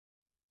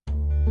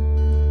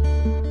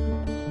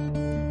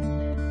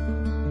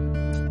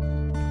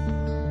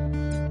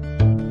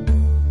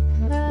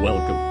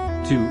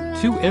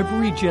To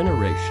Every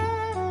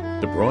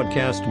Generation, the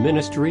broadcast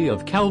ministry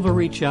of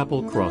Calvary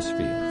Chapel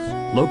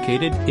Crossfields,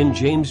 located in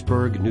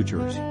Jamesburg, New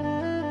Jersey,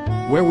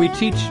 where we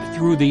teach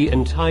through the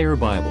entire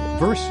Bible,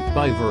 verse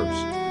by verse,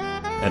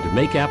 and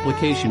make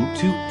application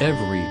to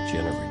every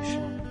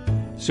generation,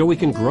 so we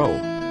can grow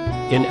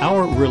in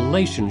our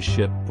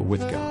relationship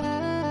with God.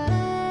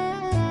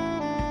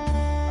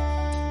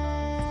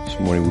 This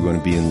morning we're going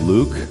to be in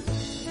Luke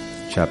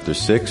chapter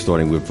 6,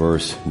 starting with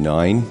verse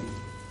 9.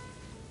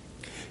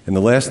 And the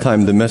last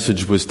time the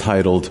message was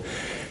titled,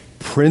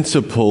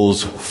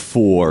 Principles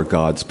for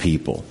God's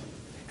People.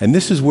 And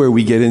this is where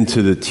we get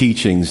into the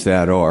teachings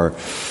that are,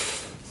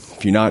 if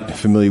you're not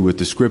familiar with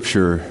the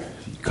scripture,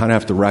 you kind of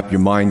have to wrap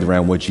your mind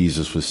around what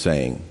Jesus was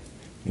saying.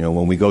 You know,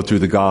 when we go through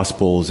the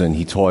Gospels and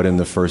he taught in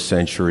the first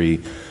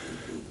century,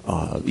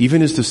 even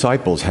his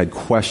disciples had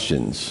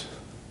questions,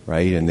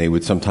 right? And they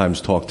would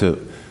sometimes talk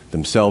to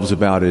themselves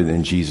about it,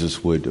 and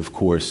Jesus would, of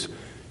course,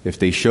 if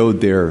they showed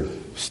their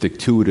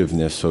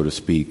stick-to-itiveness, so to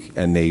speak,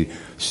 and they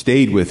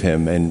stayed with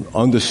him and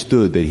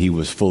understood that he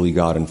was fully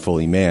God and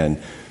fully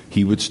man,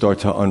 he would start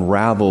to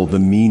unravel the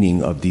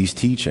meaning of these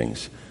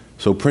teachings.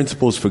 So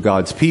principles for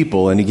God's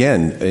people, and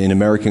again, in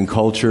American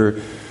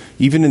culture,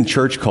 even in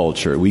church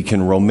culture, we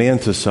can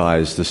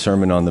romanticize the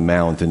Sermon on the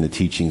Mount and the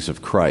teachings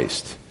of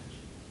Christ.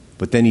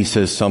 But then he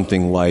says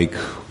something like,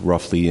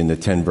 roughly in the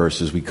 10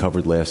 verses we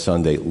covered last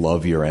Sunday,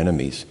 love your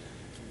enemies.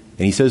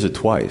 And he says it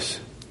twice,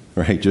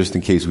 right? Just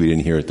in case we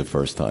didn't hear it the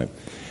first time.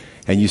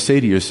 And you say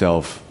to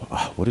yourself,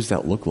 what does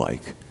that look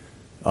like?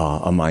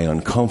 Am I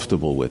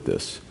uncomfortable with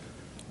this?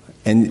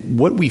 And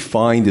what we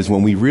find is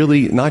when we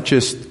really, not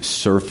just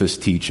surface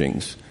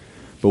teachings,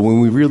 but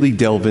when we really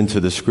delve into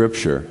the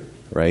scripture,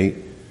 right?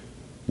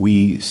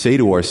 We say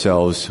to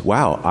ourselves,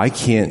 wow, I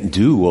can't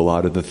do a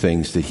lot of the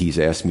things that he's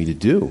asked me to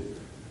do.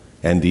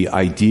 And the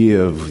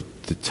idea of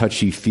the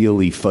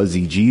touchy-feely,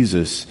 fuzzy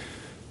Jesus,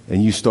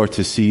 and you start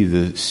to see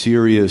the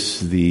serious,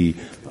 the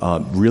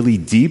really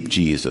deep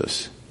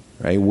Jesus,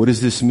 right? What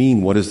does this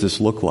mean? What does this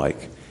look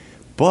like?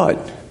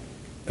 But,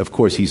 of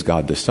course, he's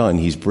God the Son.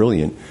 He's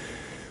brilliant.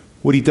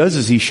 What he does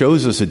is he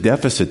shows us a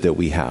deficit that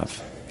we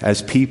have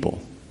as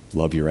people.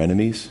 Love your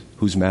enemies.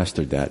 Who's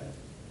mastered that?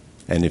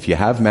 And if you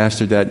have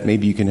mastered that,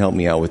 maybe you can help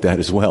me out with that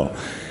as well.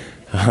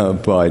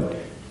 But,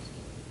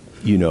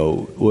 you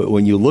know,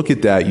 when you look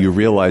at that, you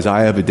realize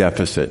I have a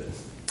deficit.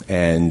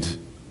 And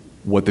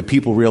what the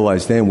people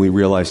realized then, we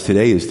realize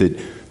today, is that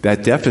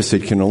that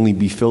deficit can only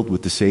be filled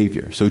with the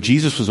Savior. So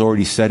Jesus was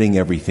already setting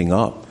everything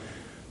up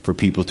for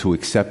people to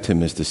accept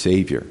him as the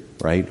Savior,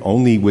 right?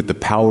 Only with the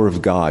power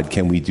of God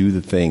can we do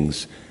the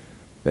things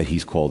that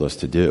he's called us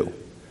to do.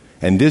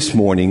 And this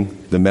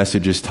morning, the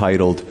message is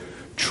titled,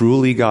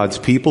 Truly God's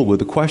People,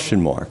 with a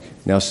question mark.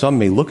 Now, some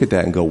may look at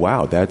that and go,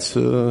 wow, that's,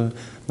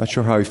 not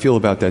sure how I feel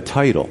about that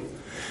title.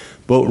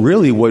 But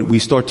really what we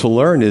start to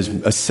learn is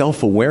a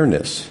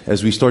self-awareness.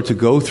 As we start to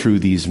go through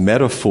these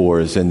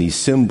metaphors and these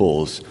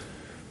symbols,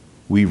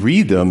 we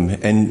read them,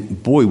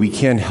 and boy, we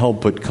can't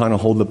help but kind of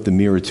hold up the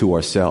mirror to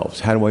ourselves.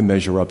 How do I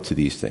measure up to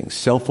these things?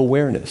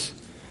 Self-awareness,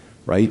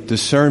 right?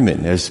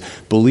 Discernment. As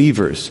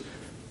believers,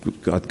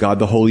 God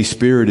the Holy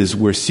Spirit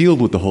we're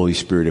sealed with the Holy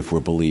Spirit if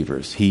we're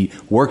believers. He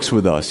works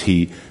with us.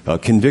 He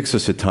convicts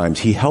us at times.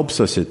 He helps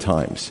us at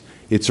times.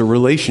 It's a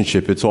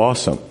relationship. It's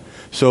awesome.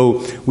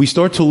 So we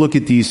start to look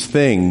at these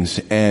things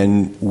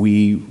and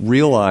we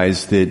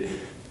realize that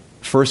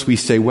first we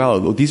say, wow,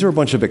 these are a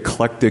bunch of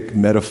eclectic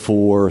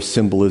metaphor,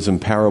 symbolism,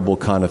 parable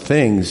kind of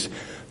things.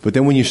 But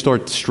then when you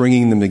start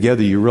stringing them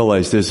together, you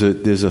realize there's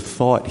a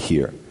thought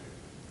here,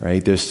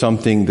 right? There's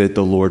something that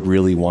the Lord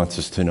really wants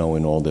us to know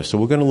in all this. So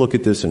we're going to look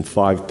at this in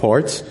 5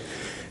 parts,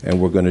 and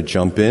we're going to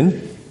jump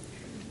in.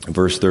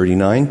 Verse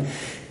 39.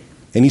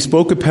 And he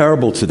spoke a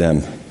parable to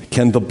them.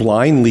 Can the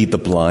blind lead the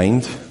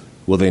blind?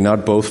 Will they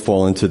not both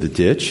fall into the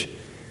ditch?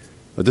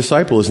 A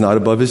disciple is not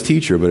above his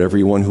teacher, but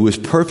everyone who is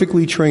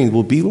perfectly trained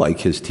will be like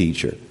his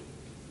teacher.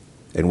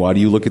 And why do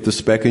you look at the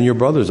speck in your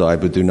brother's eye,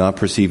 but do not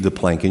perceive the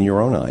plank in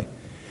your own eye?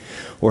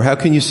 Or how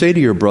can you say to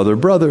your brother,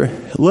 brother,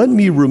 let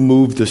me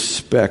remove the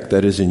speck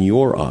that is in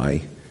your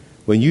eye,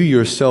 when you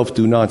yourself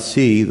do not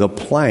see the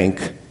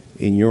plank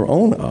in your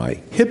own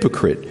eye?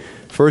 Hypocrite,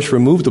 first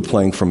remove the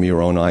plank from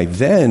your own eye,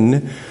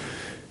 then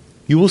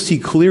you will see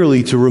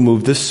clearly to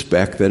remove the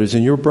speck that is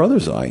in your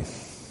brother's eye.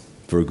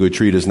 For a good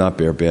tree does not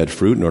bear bad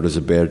fruit, nor does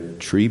a bad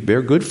tree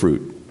bear good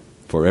fruit.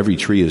 For every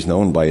tree is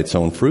known by its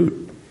own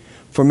fruit.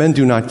 For men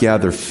do not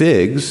gather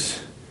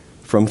figs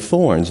from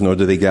thorns, nor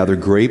do they gather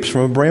grapes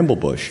from a bramble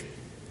bush.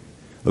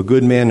 A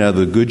good man out of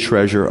the good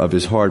treasure of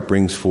his heart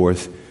brings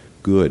forth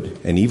good.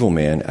 An evil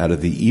man out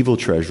of the evil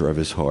treasure of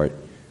his heart,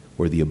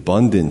 or the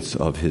abundance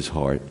of his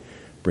heart,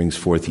 brings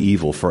forth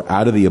evil. For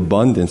out of the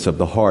abundance of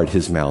the heart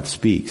his mouth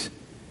speaks.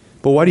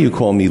 But why do you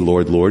call me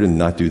Lord, Lord, and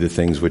not do the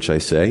things which I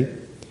say?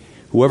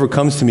 Whoever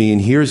comes to me and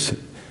hears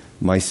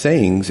my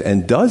sayings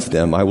and does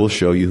them, I will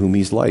show you whom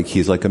he's like. He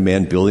is like a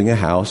man building a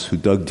house who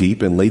dug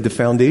deep and laid the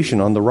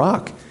foundation on the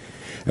rock.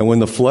 And when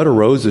the flood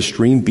arose, the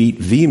stream beat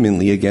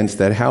vehemently against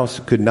that house,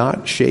 could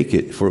not shake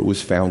it, for it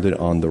was founded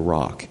on the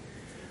rock.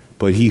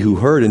 But he who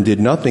heard and did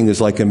nothing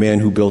is like a man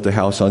who built a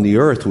house on the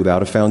earth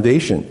without a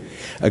foundation,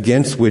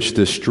 against which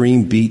the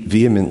stream beat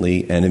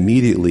vehemently, and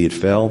immediately it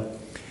fell,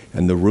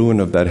 and the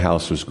ruin of that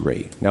house was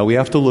great. Now we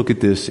have to look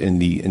at this in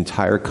the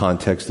entire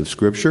context of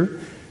Scripture,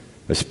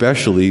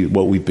 especially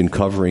what we've been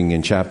covering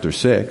in chapter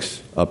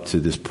 6 up to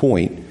this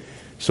point.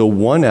 So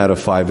 1 out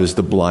of 5 is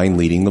the blind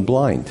leading the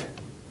blind.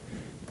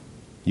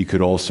 You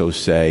could also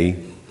ask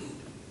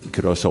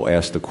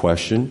the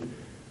question,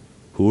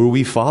 who are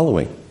we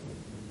following?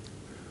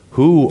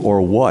 Who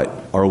or what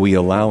are we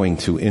allowing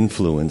to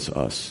influence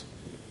us?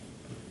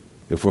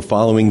 If we're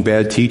following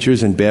bad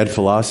teachers and bad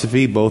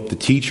philosophy, both the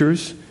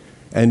teachers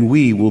and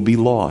we will be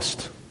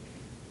lost.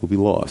 We'll be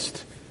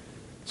lost.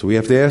 So we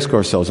have to ask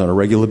ourselves on a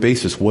regular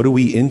basis, what are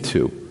we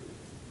into?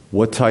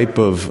 What type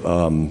of,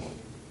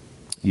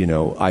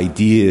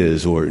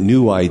 ideas or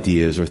new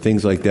ideas or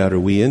things like that are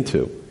we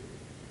into?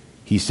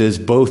 He says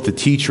both the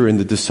teacher and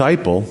the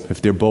disciple,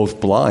 if they're both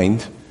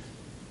blind,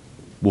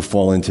 will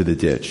fall into the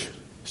ditch.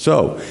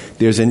 So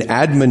there's an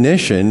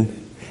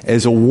admonition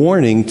as a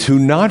warning to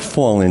not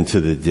fall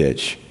into the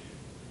ditch.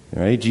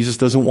 All right? Jesus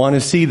doesn't want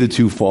to see the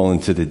two fall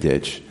into the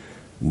ditch.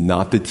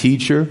 Not the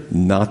teacher,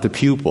 not the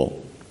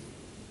pupil.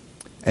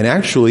 And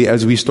actually,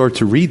 as we start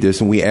to read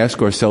this and we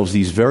ask ourselves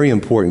these very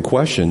important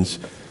questions,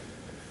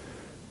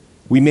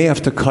 we may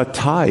have to cut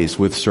ties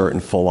with certain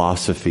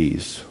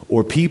philosophies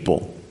or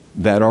people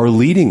that are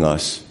leading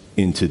us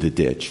into the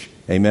ditch.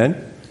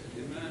 Amen?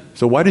 Amen.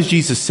 So why does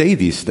Jesus say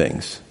these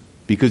things?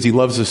 Because he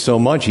loves us so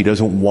much, he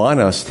doesn't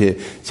want us to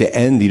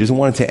end. He doesn't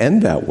want it to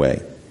end that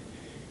way.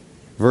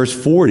 Verse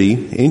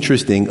 40,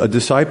 interesting, a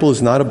disciple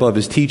is not above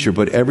his teacher,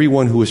 but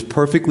everyone who is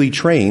perfectly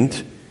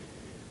trained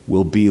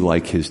will be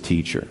like his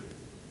teacher.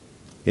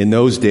 In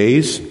those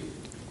days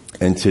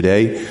and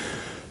today,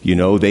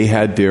 they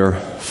had their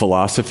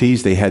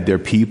philosophies, they had their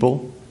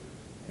people,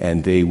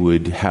 and they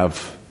would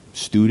have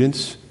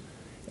students.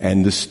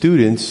 And the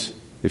students,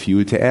 if you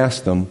were to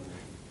ask them,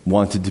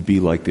 wanted to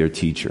be like their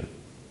teacher.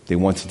 They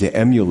wanted to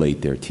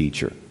emulate their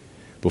teacher.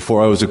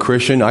 Before I was a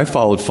Christian, I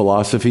followed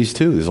philosophies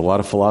too. There's a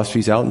lot of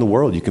philosophies out in the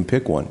world. You can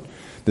pick one.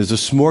 There's a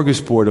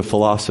smorgasbord of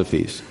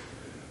philosophies.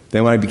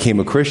 Then when I became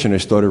a Christian, I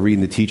started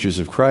reading the teachings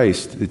of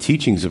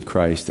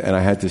Christ, and I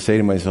had to say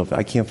to myself,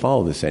 I can't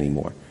follow this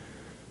anymore.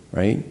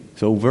 Right?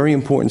 So very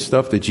important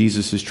stuff that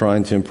Jesus is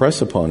trying to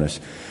impress upon us.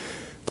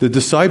 The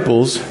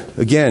disciples,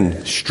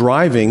 again,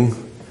 striving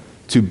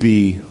to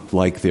be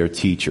like their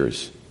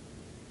teachers.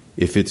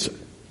 If it's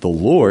the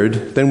Lord,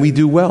 then we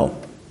do well.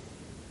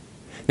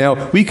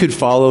 Now, we could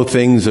follow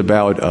things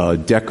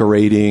about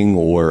decorating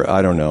or,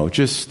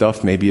 just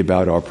stuff maybe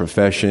about our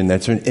profession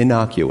that's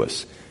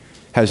innocuous,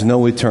 has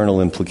no eternal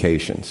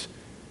implications.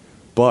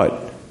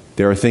 But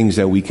there are things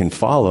that we can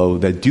follow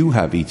that do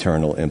have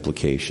eternal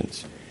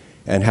implications.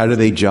 And how do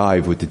they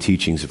jive with the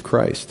teachings of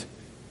Christ?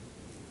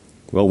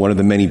 Well, one of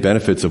the many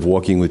benefits of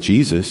walking with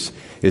Jesus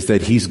is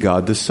that he's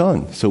God the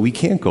Son, so we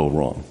can't go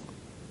wrong.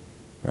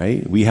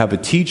 Right? We have a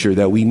teacher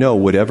that we know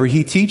whatever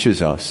he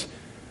teaches us,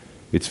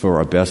 it's for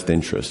our best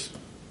interest.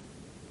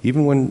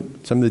 Even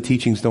when some of the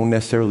teachings don't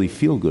necessarily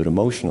feel good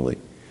emotionally,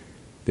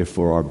 they're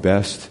for our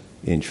best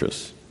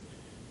interests.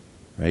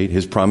 Right?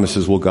 His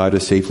promises will guide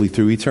us safely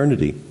through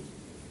eternity.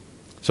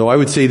 So I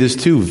would say this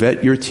too,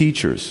 vet your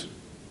teachers.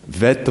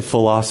 Vet the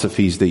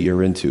philosophies that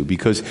you're into,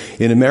 because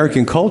in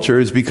American culture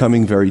it's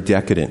becoming very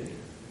decadent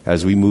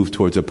as we move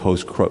towards a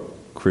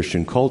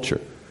post-Christian culture.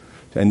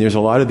 And there's a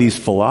lot of these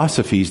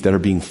philosophies that are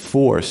being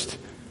forced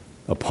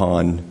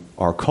upon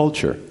our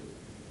culture.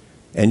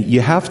 And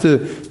you have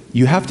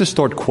to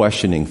start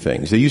questioning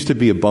things. There used to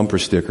be a bumper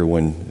sticker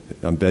when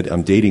I'm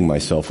dating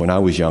myself when I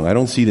was young. I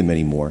don't see them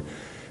anymore.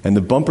 And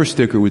the bumper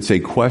sticker would say,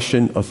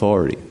 question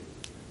authority.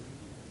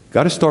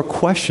 Got to start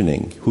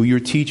questioning who your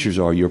teachers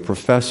are, your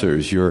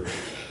professors,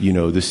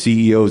 the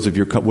CEOs of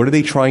your company. What are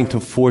they trying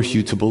to force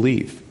you to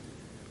believe?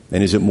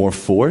 And is it more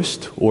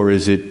forced, or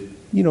is it,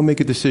 make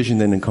a decision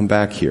then and come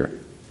back here?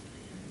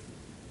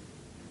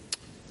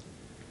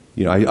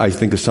 I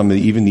think of some of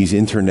even these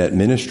internet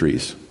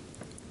ministries.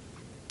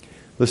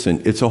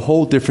 Listen, it's a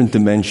whole different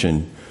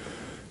dimension.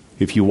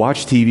 If you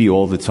watch TV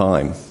all the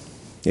time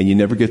and you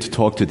never get to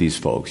talk to these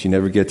folks, you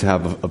never get to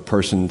have a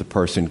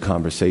person-to-person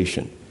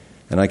conversation.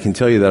 And I can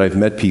tell you that I've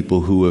met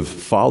people who have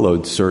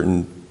followed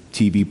certain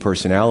TV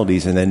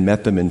personalities and then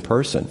met them in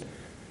person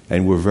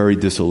and were very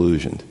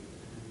disillusioned.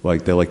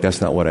 They're like,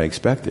 that's not what I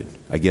expected.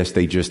 I guess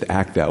they just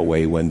act that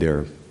way when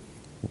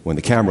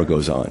the camera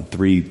goes on.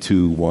 3,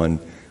 2, 1,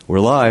 we're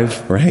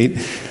live, right?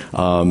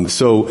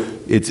 So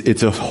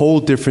it's a whole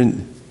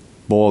different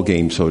ball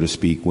game, so to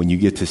speak, when you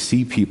get to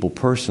see people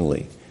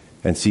personally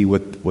and see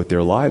what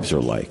their lives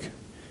are like.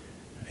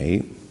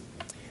 Right?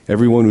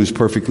 Everyone who's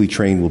perfectly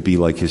trained will be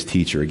like his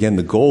teacher. Again,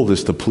 the goal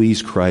is to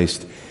please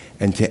Christ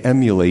and to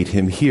emulate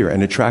him here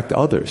and attract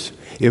others.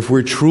 If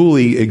we're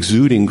truly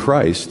exuding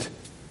Christ,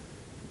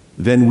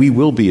 then we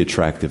will be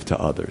attractive to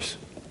others,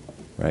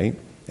 right?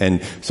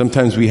 And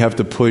sometimes we have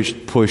to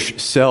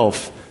push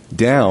self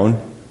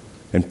down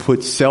and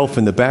put self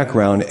in the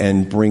background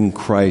and bring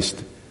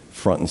Christ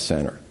front and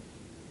center.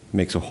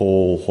 Makes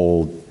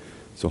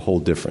it's a whole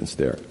difference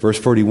there. Verse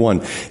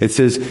 41, it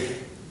says,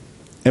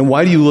 "And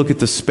why do you look at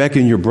the speck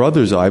in your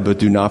brother's eye, but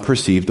do not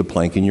perceive the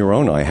plank in your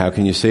own eye? How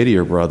can you say to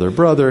your brother,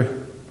 'Brother,'"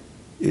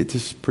 it's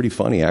just pretty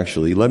funny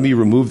actually, "let me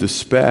remove the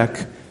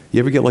speck." You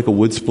ever get like a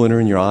wood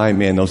splinter in your eye?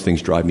 Man, those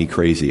things drive me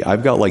crazy.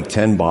 I've got like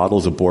 10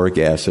 bottles of boric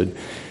acid.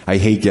 I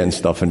hate getting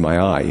stuff in my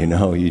eye,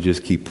 you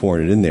just keep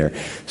pouring it in there.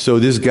 So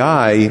this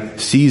guy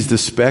sees the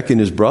speck in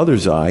his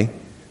brother's eye,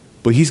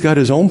 but he's got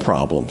his own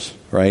problems,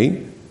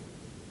 right?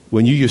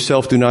 "When you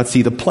yourself do not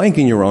see the plank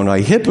in your own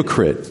eye,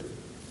 hypocrite.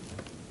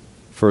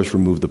 First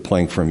remove the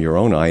plank from your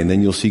own eye, and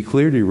then you'll see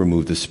clearly to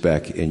remove the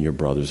speck in your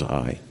brother's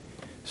eye."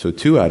 So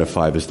 2 out of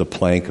 5 is the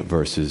plank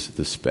versus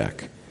the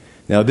speck.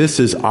 Now this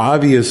is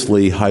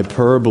obviously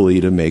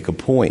hyperbole to make a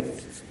point.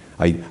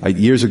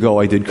 Years ago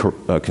I did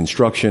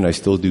construction, I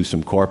still do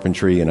some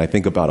carpentry, and I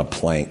think about a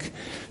plank.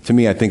 To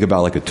me, I think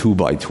about like a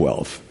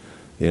 2x12.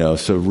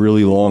 So a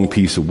really long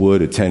piece of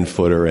wood, a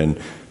 10-footer, and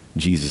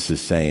Jesus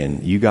is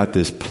saying, you got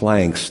this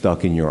plank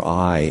stuck in your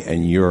eye,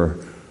 and you're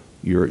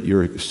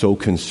so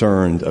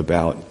concerned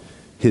about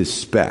his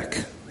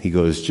speck. He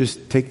goes,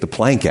 just take the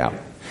plank out.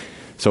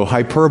 So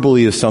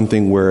hyperbole is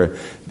something where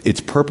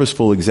it's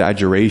purposeful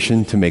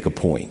exaggeration to make a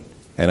point.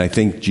 And I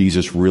think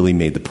Jesus really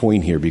made the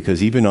point here,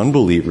 because even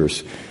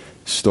unbelievers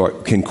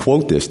can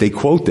quote this. They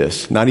quote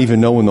this, not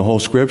even knowing the whole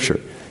scripture.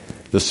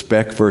 The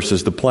speck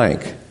versus the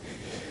plank.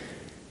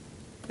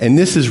 And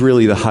this is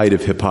really the height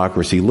of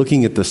hypocrisy,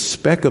 looking at the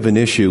speck of an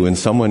issue in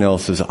someone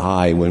else's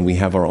eye when we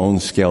have our own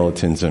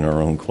skeletons in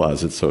our own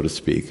closet, so to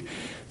speak,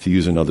 to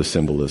use another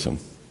symbolism.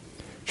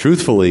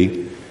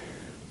 Truthfully,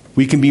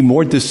 we can be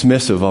more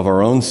dismissive of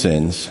our own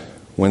sins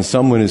when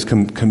someone is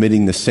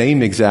committing the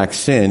same exact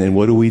sin, and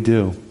what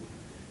do?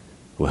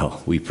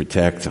 Well, we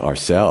protect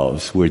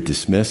ourselves. We're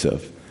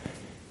dismissive.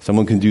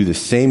 Someone can do the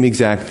same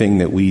exact thing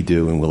that we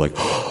do, and we're like,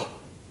 oh,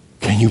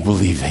 can you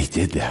believe they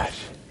did that?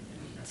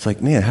 It's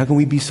like, man, how can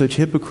we be such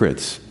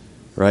hypocrites,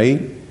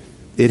 right?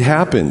 It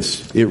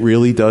happens. It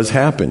really does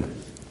happen.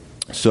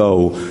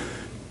 So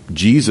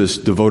Jesus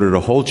devoted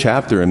a whole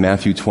chapter in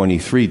Matthew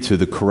 23 to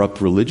the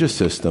corrupt religious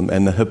system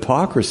and the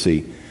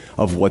hypocrisy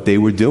of what they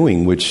were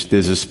doing, which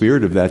there's a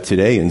spirit of that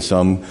today in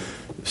some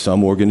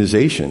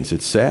organizations.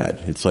 It's sad.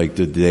 It's like,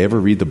 did they ever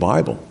read the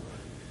Bible?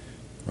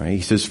 Right?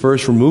 He says,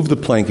 first, remove the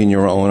plank in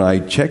your own eye.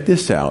 Check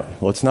this out.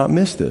 Let's not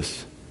miss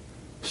this.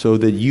 So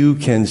that you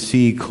can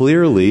see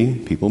clearly,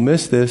 people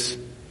miss this,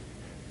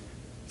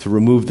 to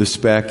remove the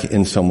speck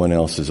in someone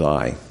else's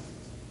eye.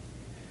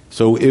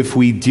 So if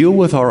we deal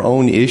with our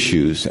own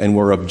issues and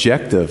we're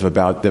objective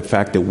about the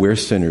fact that we're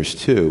sinners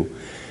too,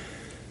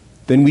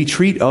 then we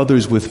treat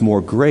others with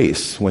more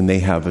grace when they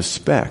have a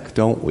speck,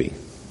 don't we?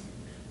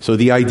 So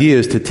the idea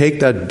is to take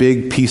that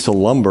big piece of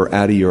lumber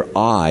out of your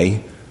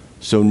eye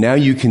so now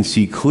you can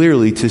see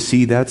clearly to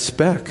see that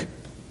speck.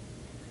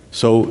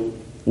 So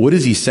what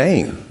is he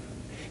saying?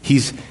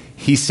 He's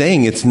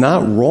saying it's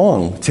not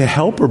wrong to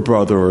help a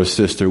brother or a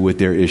sister with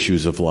their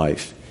issues of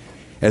life,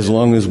 as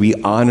long as we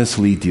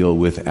honestly deal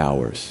with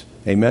ours.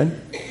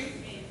 Amen?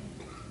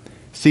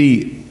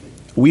 See,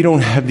 we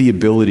don't have the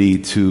ability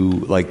to,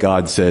 like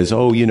God says,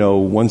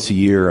 once a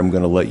year I'm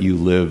going to let you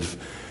live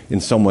in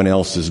someone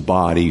else's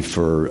body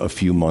for a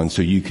few months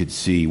so you could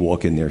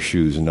walk in their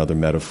shoes, another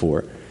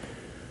metaphor.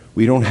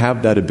 We don't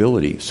have that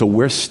ability. So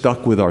we're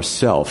stuck with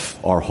ourself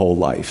our whole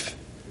life.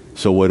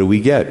 So what do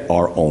we get?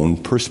 Our own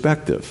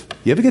perspective.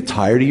 You ever get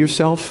tired of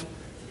yourself?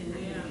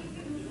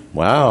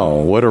 Wow,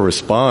 what a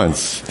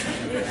response.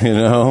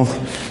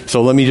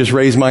 So let me just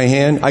raise my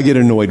hand. I get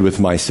annoyed with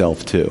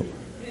myself too.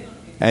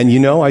 And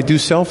I do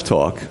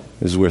self-talk.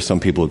 This is where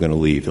some people are going to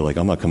leave. They're like,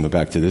 I'm not coming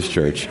back to this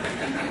church.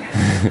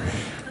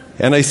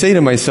 And I say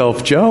to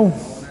myself, Joe,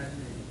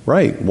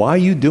 right, why are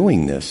you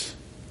doing this?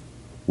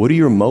 What are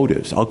your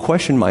motives? I'll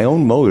question my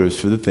own motives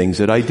for the things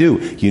that I do.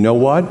 You know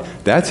what?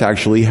 That's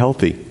actually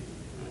healthy.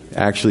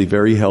 Actually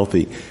very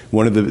healthy.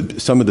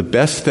 Some of the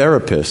best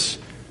therapists,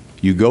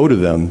 you go to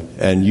them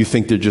and you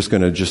think they're just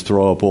going to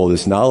throw up all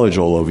this knowledge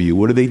all over you.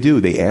 What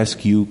do? They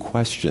ask you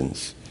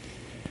questions.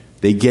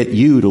 They get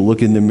you to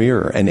look in the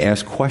mirror and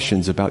ask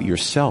questions about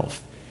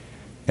yourself.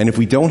 And if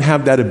we don't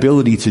have that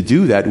ability to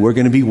do that, we're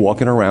going to be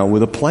walking around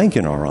with a plank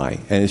in our eye.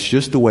 And it's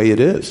just the way it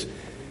is.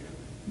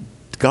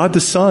 God the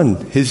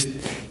Son,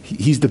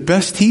 He's the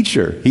best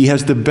teacher. He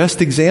has the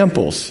best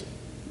examples.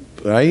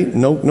 Right?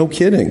 No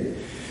kidding.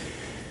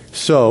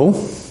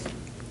 So,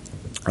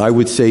 I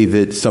would say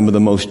that some of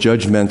the most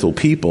judgmental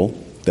people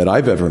that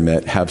I've ever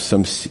met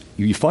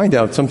you find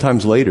out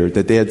sometimes later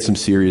that they had some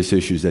serious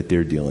issues that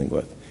they're dealing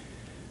with.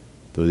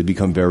 So they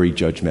become very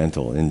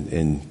judgmental.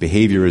 In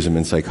behaviorism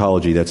and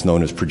psychology, that's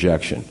known as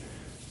projection.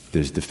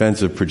 There's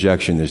defensive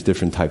projection, there's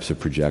different types of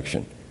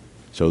projection.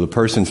 So the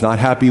person's not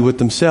happy with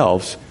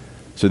themselves,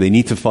 so they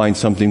need to find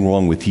something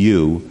wrong with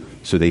you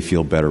so they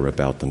feel better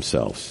about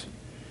themselves.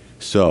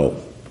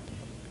 So,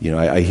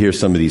 I hear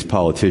some of these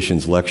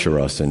politicians lecture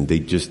us, and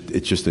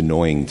it's just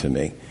annoying to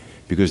me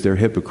because they're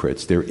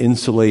hypocrites. They're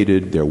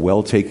insulated, they're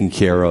well taken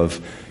care of,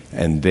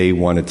 and they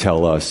want to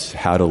tell us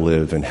how to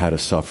live and how to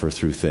suffer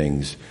through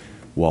things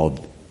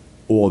while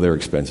all their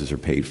expenses are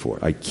paid for.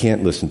 I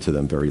can't listen to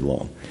them very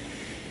long.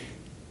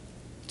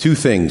 Two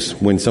things.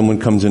 When someone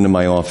comes into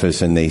my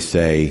office and they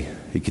say,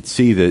 you could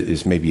see that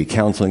it's maybe a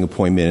counseling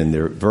appointment and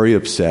they're very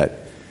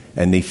upset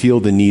and they feel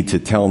the need to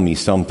tell me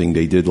something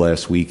they did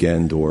last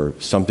weekend or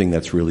something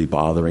that's really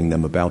bothering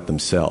them about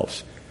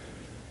themselves.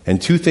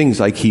 And two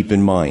things I keep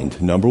in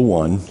mind. Number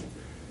one,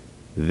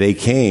 they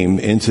came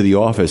into the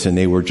office and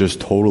they were just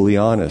totally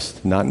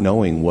honest, not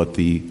knowing what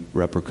the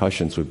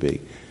repercussions would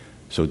be.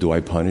 So do I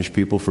punish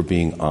people for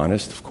being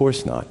honest? Of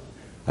course not.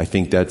 I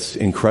think that's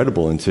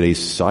incredible in today's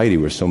society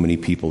where so many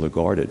people are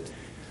guarded.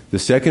 The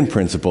second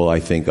principle I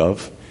think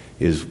of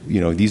is,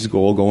 these are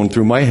all going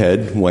through my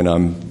head when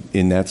I'm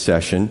in that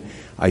session.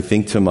 I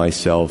think to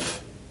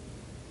myself,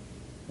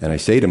 and I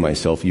say to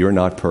myself, you're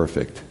not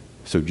perfect.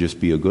 So just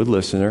be a good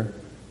listener.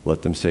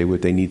 Let them say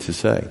what they need to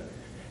say.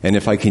 And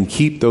if I can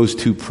keep those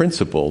two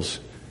principles,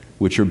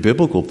 which are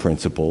biblical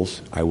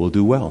principles, I will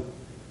do well,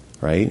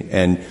 right?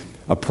 And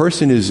a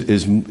person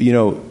is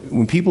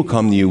when people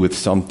come to you with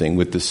something,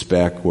 with the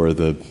speck or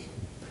the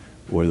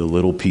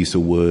little piece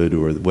of wood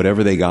or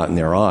whatever they got in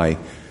their eye,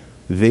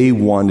 they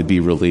want to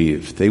be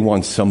relieved. They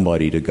want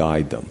somebody to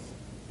guide them.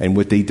 And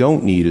what they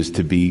don't need is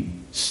to be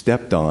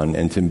stepped on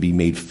and to be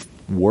made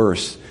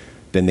worse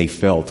than they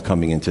felt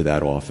coming into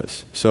that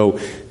office. So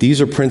these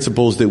are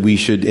principles that we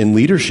should, in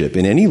leadership,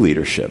 in any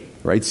leadership,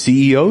 right?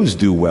 CEOs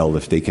do well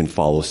if they can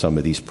follow some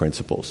of these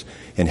principles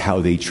and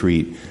how they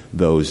treat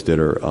those that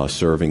are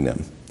serving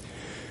them.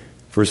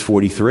 Verse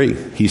 43,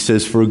 he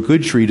says, "For a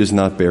good tree does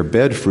not bear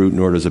bad fruit,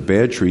 nor does a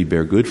bad tree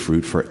bear good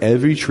fruit. For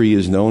every tree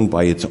is known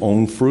by its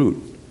own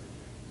fruit.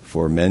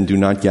 For men do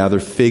not gather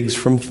figs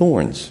from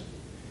thorns."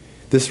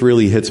 This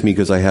really hits me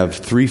because I have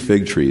 3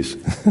 fig trees.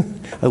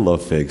 I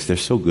love figs. They're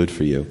so good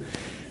for you.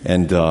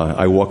 And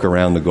I walk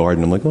around the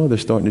garden. I'm like, oh, they're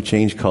starting to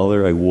change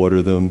color. I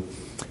water them.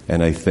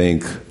 And I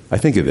think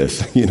of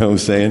this, you know what I'm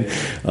saying?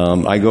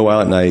 I go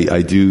out and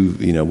I do,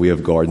 we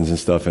have gardens and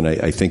stuff, and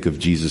I think of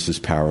Jesus'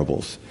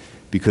 parables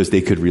because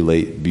they could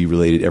be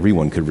related.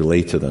 Everyone could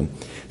relate to them.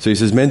 So he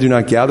says, men do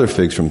not gather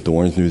figs from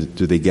thorns, nor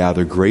do they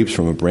gather grapes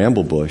from a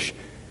bramble bush.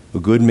 A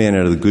good man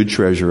out of the good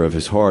treasure of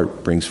his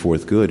heart brings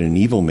forth good, and an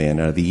evil man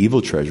out of the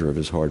evil treasure of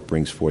his heart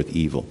brings forth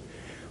evil.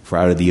 For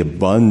out of the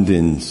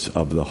abundance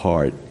of the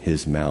heart,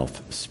 his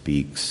mouth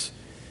speaks.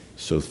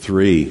 So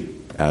 3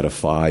 out of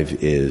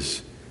 5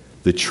 is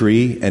the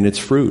tree and its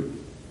fruit.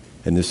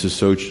 And this is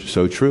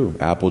so true.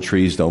 Apple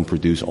trees don't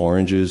produce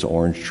oranges.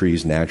 Orange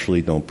trees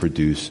naturally don't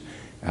produce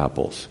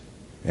apples.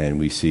 And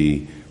we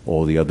see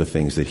all the other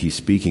things that he's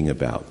speaking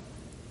about.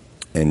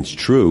 And it's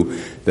true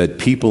that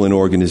people in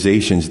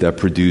organizations that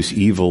produce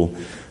evil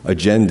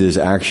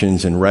agendas,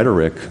 actions, and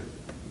rhetoric,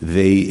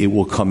 it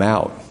will come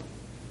out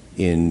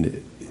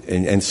in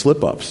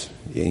slip-ups.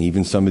 And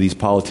even some of these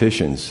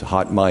politicians,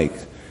 hot mic,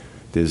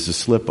 there's a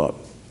slip-up.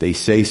 They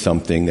say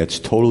something that's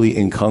totally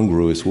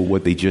incongruous with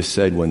what they just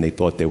said when they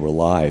thought they were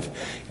live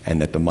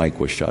and that the mic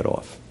was shut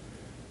off.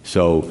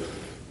 So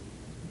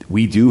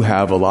we do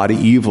have a lot of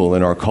evil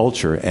in our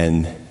culture,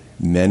 and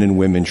men and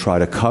women try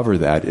to cover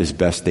that as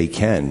best they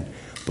can.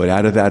 But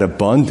out of that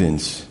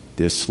abundance,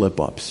 there's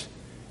slip-ups,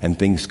 and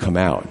things come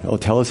out. Oh,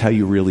 tell us how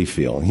you really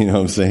feel. You know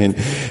what I'm saying?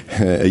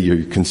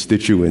 Your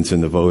constituents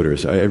and the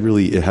voters. I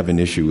really have an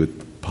issue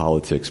with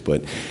politics,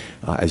 but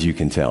as you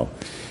can tell.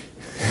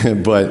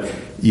 But,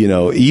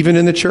 even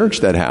in the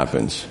church that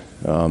happens.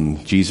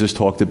 Jesus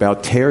talked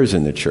about tares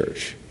in the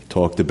church. He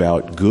talked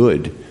about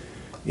good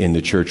in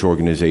the church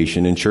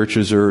organization. And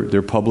churches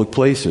they're public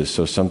places,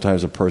 so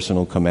sometimes a person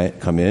will come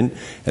in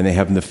and they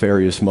have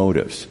nefarious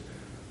motives.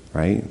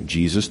 Right?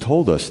 Jesus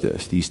told us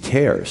these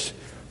tares,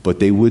 but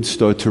they would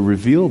start to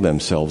reveal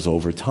themselves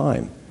over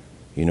time.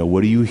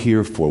 What are you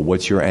here for?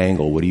 What's your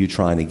angle? What are you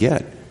trying to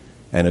get?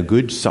 And a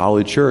good,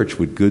 solid church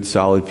with good,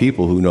 solid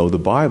people who know the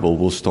Bible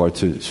will start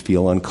to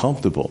feel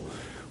uncomfortable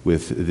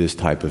with this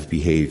type of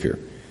behavior.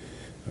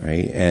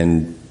 Right?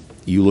 And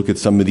you look at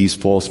some of these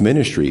false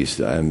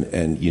ministries,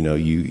 and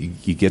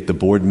you get the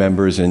board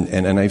members,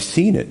 and I've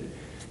seen it.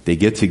 They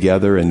get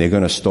together and they're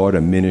going to start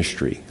a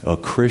ministry, a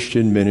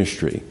Christian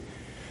ministry.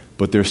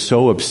 But they're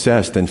so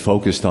obsessed and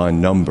focused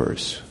on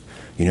numbers.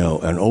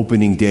 On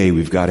opening day,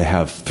 we've got to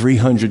have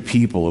 300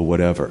 people or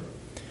whatever.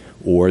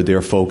 Or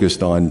they're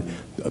focused on,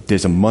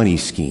 there's a money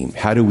scheme.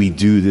 How do we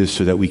do this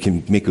so that we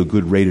can make a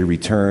good rate of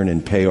return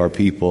and pay our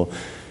people?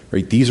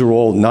 Right? These are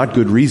all not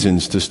good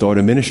reasons to start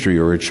a ministry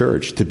or a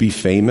church. To be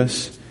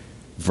famous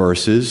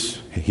versus,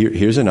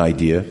 here's an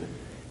idea,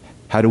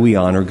 how do we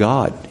honor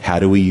God? How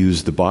do we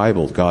use the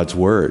Bible, God's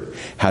Word?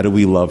 How do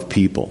we love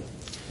people?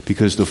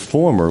 Because the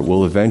former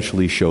will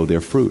eventually show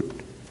their fruit.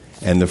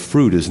 And the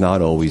fruit is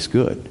not always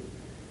good.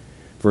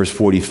 Verse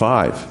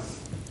 45.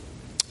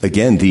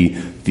 Again, the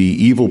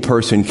evil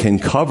person can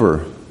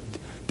cover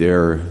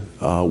their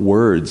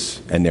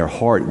words and their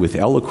heart with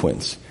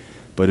eloquence.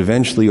 But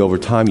eventually, over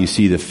time, you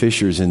see the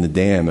fissures in the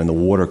dam and the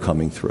water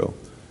coming through.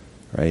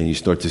 Right? And you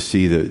start to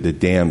see the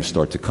dam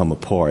start to come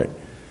apart,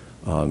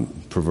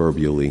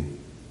 proverbially.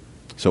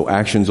 So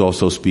actions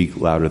also speak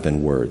louder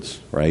than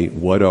words, right?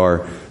 What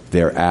are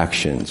their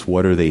actions?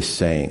 What are they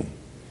saying?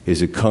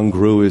 Is it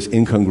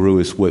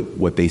incongruous with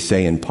what they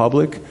say in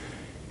public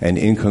and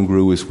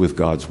incongruous with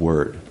God's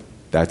word?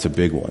 That's a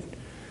big one.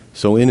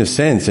 So in a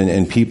sense,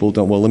 and people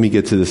don't, well, let me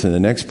get to this in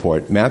the next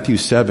part. Matthew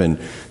 7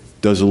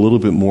 does a little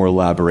bit more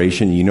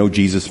elaboration. You know,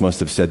 Jesus must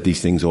have said these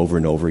things over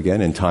and over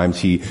again, and times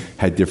he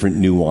had different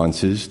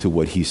nuances to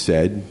what he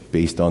said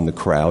based on the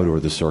crowd or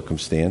the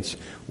circumstance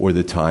or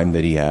the time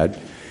that he had.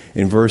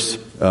 In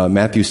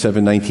Matthew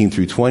 7:19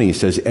 through 20, it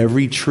says,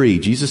 every tree,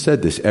 Jesus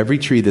said this, every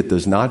tree that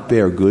does not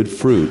bear good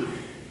fruit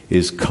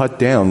is cut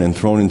down and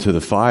thrown into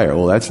the fire.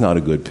 Well, that's not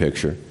a good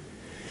picture.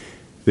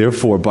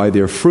 Therefore, by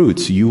their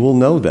fruits, you will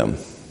know them.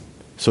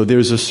 So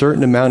there's a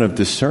certain amount of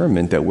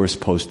discernment that we're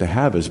supposed to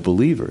have as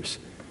believers.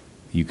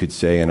 You could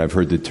say, and I've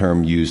heard the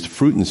term used,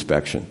 fruit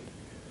inspection.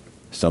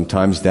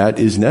 Sometimes that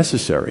is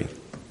necessary,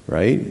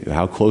 right?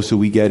 How close are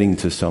we getting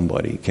to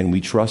somebody? Can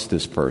we trust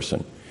this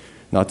person?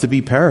 Not to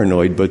be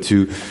paranoid, but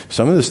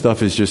some of the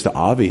stuff is just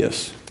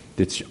obvious.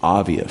 It's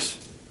obvious,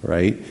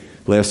 right?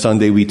 Last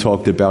Sunday we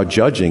talked about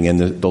judging and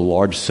the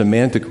large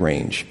semantic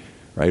range,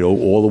 right?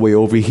 All the way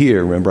over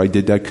here, remember I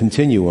did that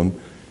continuum,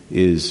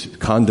 is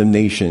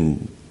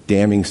condemnation,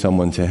 damning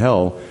someone to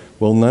hell.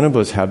 Well, none of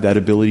us have that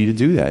ability to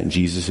do that. And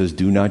Jesus says,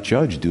 do not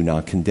judge, do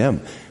not condemn.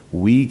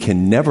 We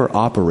can never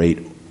operate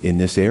in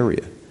this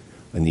area.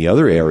 And the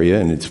other area,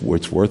 and it's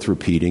worth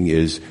repeating,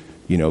 is,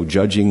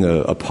 judging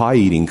a pie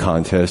eating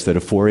contest at a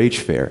 4-H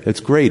fair. It's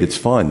great, it's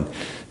fun.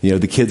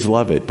 The kids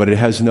love it, but it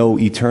has no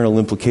eternal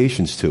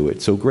implications to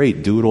it. So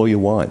great, do it all you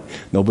want.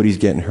 Nobody's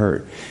getting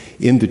hurt.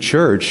 In the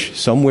church,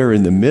 somewhere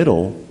in the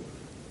middle,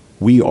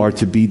 we are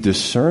to be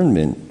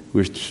discernment.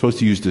 We're supposed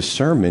to use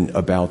discernment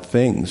about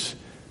things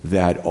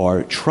that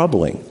are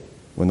troubling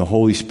when the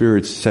Holy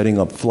Spirit's setting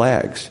up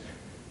flags.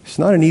 It's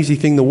not an easy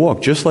thing to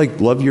walk, just like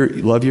love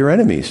your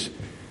enemies.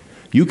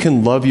 You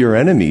can love your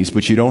enemies,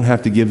 but you don't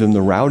have to give them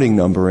the routing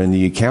number and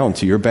the account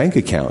to your bank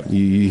account.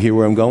 You hear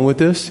where I'm going with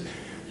this?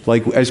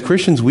 Like, as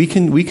Christians, we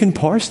can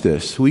parse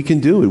this. We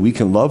can do it. We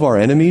can love our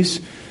enemies.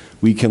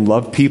 We can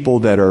love people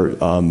that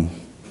are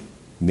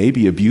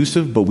maybe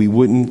abusive, but we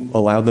wouldn't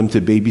allow them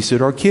to babysit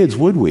our kids,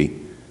 would we?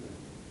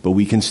 But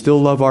we can still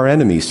love our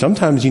enemies.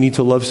 Sometimes you need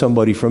to love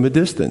somebody from a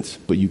distance,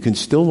 but you can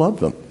still love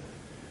them,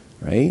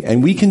 right?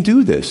 And we can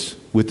do this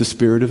with the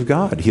Spirit of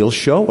God. He'll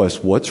show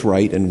us what's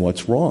right and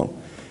what's wrong.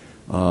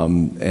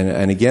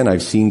 And again,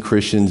 I've seen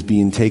Christians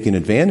being taken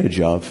advantage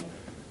of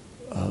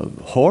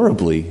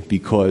horribly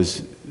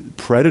because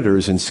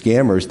predators and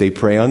scammers, they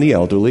prey on the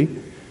elderly.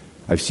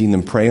 I've seen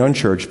them prey on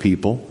church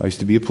people. I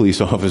used to be a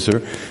police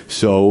officer,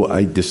 so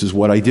this is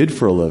what I did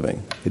for a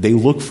living. They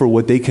look for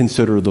what they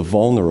consider the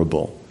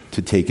vulnerable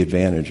to take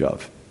advantage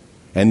of.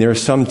 And there are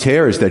some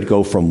tares that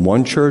go from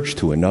one church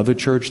to another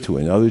church to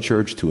another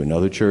church to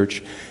another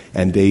church,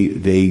 and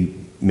they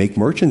make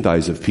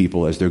merchandise of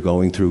people as they're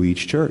going through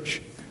each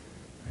church.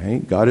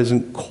 Right? God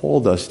hasn't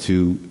called us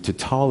to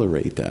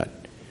tolerate that.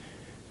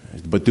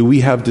 But do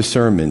we have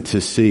discernment to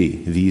see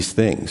these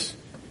things?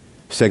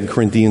 2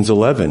 Corinthians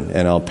 11,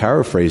 and I'll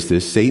paraphrase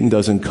this, Satan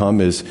doesn't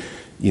come as,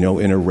 in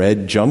a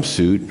red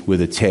jumpsuit with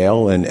a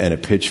tail and a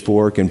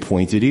pitchfork and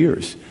pointed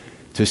ears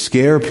to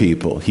scare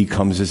people. He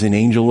comes as an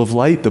angel of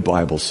light, the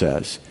Bible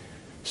says.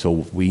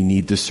 So we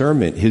need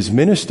discernment. His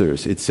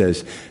ministers, it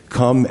says,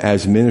 come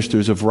as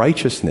ministers of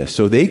righteousness.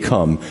 So they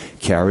come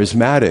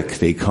charismatic.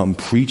 They come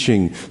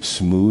preaching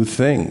smooth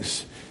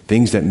things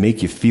that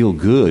make you feel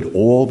good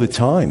all the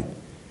time.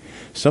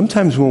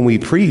 Sometimes when we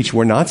preach,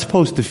 we're not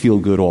supposed to feel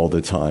good all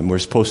the time. We're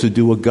supposed to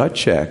do a gut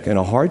check and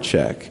a heart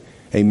check.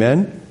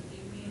 Amen?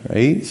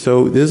 Right?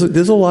 So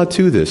there's a lot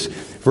to this.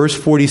 Verse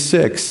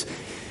 46,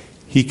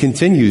 he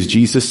continues,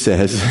 Jesus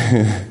says,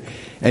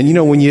 and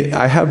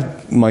I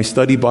have my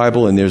study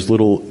Bible and there's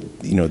little,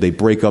 they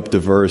break up the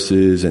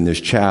verses and there's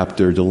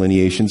chapter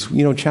delineations.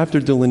 Chapter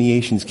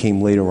delineations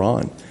came later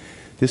on.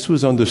 This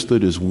was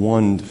understood as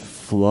one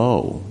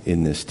flow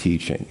in this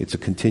teaching. It's a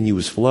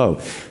continuous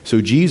flow.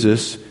 So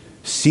Jesus,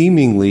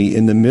 seemingly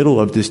in the middle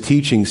of this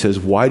teaching, says,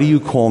 why do you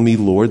call me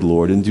Lord,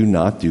 Lord, and do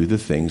not do the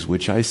things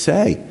which I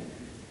say?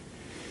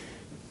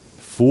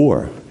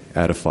 4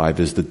 out of 5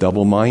 is the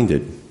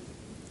double-minded.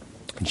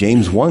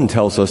 James 1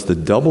 tells us the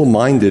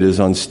double-minded is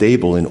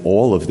unstable in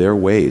all of their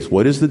ways.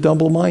 What is the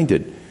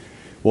double-minded?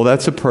 Well,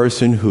 that's a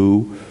person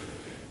who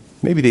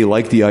maybe they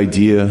like the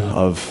idea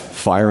of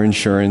fire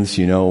insurance.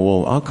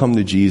 Well, I'll come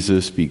to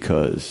Jesus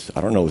because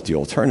I don't know what the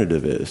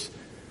alternative is.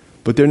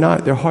 But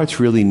their heart's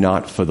really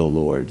not for the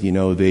Lord.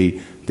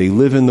 They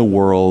live in the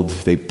world,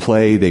 they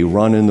play, they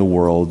run in the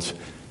world.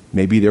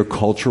 Maybe they're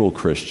cultural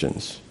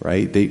Christians,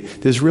 right?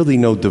 There's really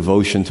no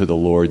devotion to the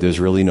Lord. There's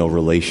really no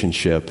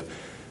relationship.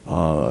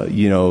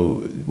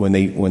 When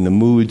the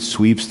mood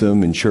sweeps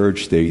them in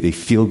church, they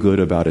feel good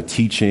about a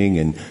teaching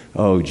and,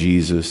 oh,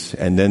 Jesus.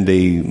 And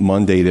then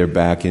Monday they're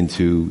back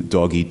into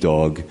dog eat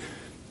dog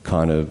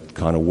kind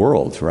of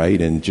world, right?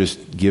 And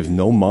just give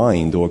no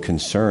mind or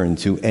concern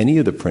to any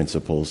of the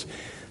principles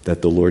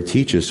that the Lord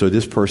teaches. So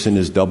this person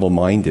is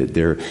double-minded.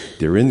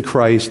 They're in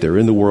Christ, they're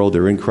in the world,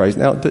 they're in Christ.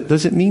 Now,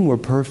 does it mean we're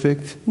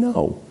perfect?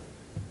 No.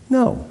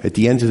 At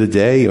the end of the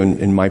day,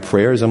 in my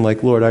prayers, I'm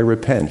like, Lord, I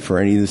repent for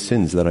any of the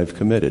sins that I've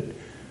committed.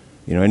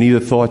 Any of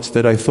the thoughts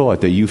that I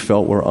thought that you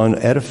felt were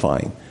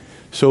unedifying.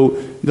 So,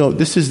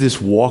 this is this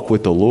walk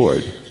with the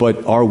Lord.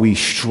 But are we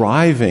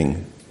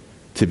striving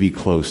to be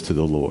close to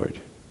the Lord?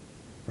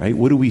 Right?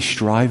 What are we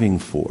striving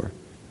for?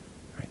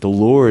 Right? The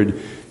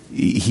Lord,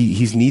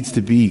 he needs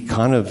to be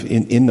kind of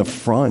in the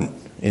front,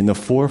 in the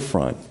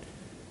forefront.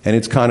 And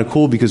it's kind of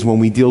cool because when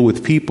we deal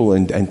with people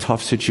and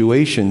tough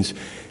situations,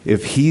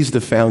 if he's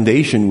the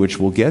foundation, which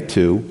we'll get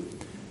to,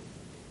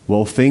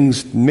 well,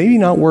 things maybe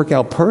not work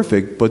out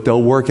perfect, but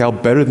they'll work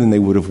out better than they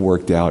would have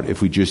worked out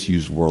if we just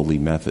used worldly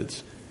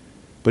methods.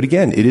 But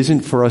again, it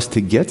isn't for us to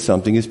get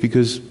something. It's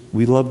because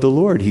we love the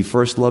Lord. He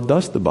first loved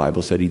us, the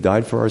Bible said. He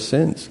died for our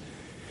sins.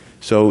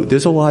 So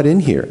there's a lot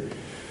in here.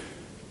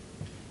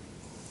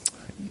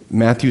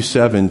 Matthew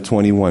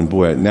 7:21.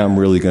 Boy, now I'm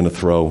really going to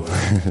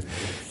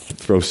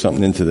throw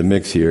something into the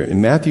mix here.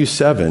 In Matthew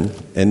 7,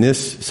 and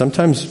this,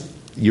 sometimes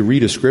you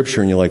read a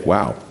scripture and you're like,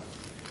 wow,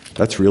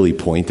 that's really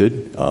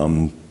pointed.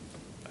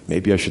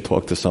 Maybe I should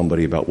talk to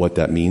somebody about what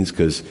that means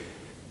because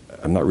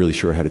I'm not really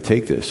sure how to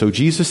take this. So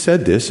Jesus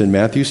said this in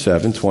Matthew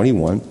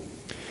 7:21.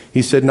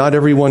 He said, not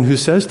everyone who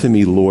says to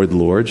me, Lord,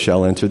 Lord,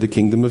 shall enter the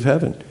kingdom of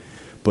heaven,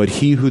 but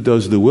he who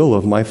does the will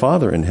of my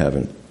Father in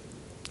heaven.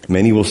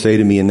 Many will say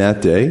to me in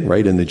that day,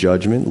 right, in the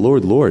judgment,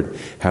 Lord, Lord,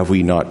 have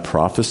we not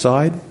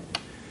prophesied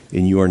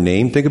in your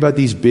name? Think about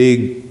these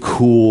big,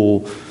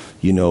 cool,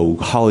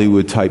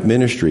 Hollywood-type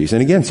ministries.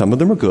 And again, some of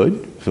them are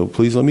good, so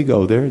please let me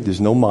go there.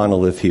 There's no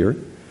monolith here.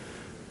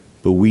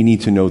 But we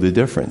need to know the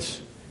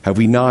difference. Have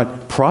we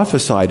not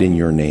prophesied in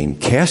your name,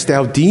 cast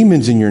out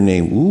demons in your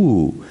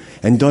name,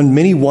 and done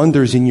many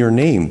wonders in your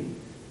name?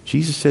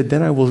 Jesus said,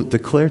 then I will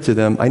declare to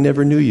them, I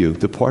never knew you.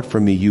 Depart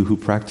from me, you who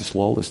practice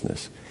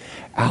lawlessness.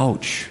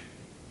 Ouch.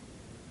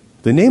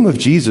 The name of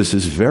Jesus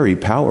is very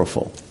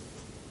powerful.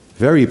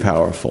 Very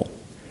powerful.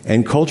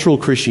 And cultural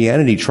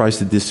Christianity tries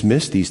to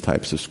dismiss these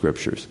types of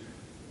scriptures.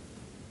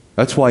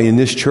 That's why in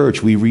this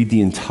church we read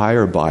the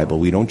entire Bible.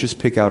 We don't just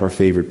pick out our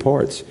favorite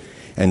parts.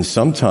 And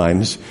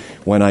sometimes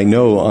when I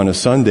know on a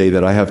Sunday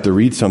that I have to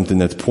read something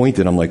that's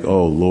pointed, I'm like,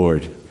 oh,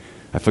 Lord,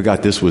 I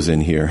forgot this was in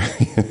here.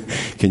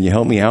 Can you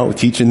help me out with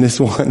teaching this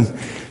one?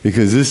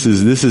 Because this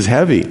is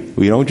heavy.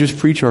 We don't just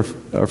preach our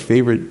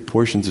favorite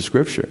portions of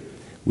Scripture.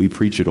 We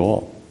preach it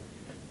all.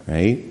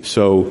 Right?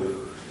 So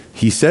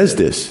he says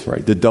this,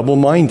 right? The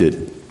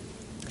double-minded.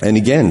 And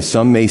again,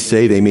 some may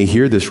say, they may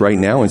hear this right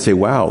now and say,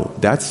 wow,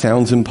 that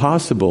sounds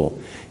impossible.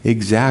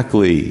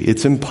 Exactly.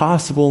 It's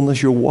impossible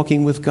unless you're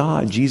walking with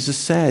God. Jesus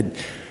said,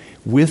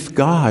 with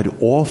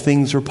God, all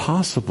things are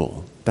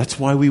possible. That's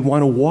why we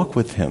want to walk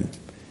with him.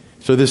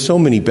 So there's so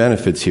many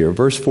benefits here.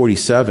 Verse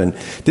 47,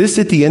 this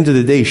at the end of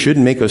the day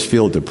shouldn't make us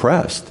feel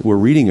depressed. We're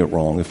reading it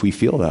wrong if we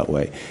feel that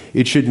way.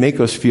 It should make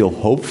us feel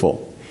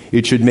hopeful.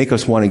 It should make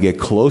us want to get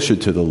closer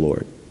to the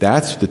Lord.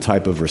 That's the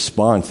type of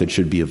response that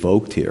should be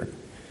evoked here.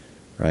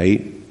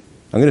 Right?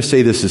 I'm going to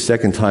say this the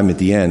second time at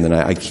the end, and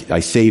I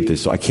saved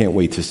this, so I can't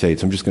wait to say it.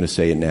 So I'm just going to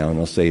say it now, and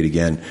I'll say it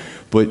again.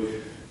 But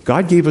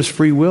God gave us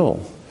free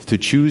will to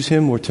choose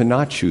him or to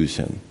not choose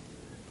him.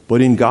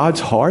 But in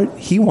God's heart,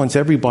 he wants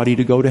everybody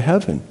to go to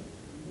heaven.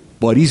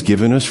 But he's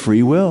given us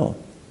free will.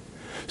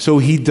 So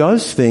he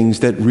does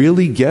things that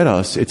really get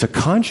us. It's a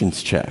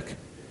conscience check.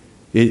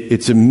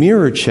 It's a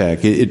mirror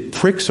check. It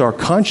pricks our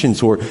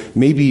conscience, or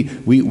maybe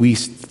we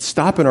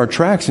stop in our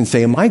tracks and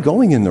say, am I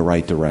going in the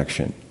right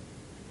direction?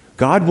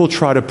 God will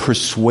try to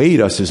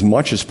persuade us as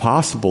much as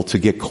possible to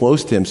get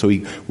close to him so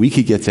we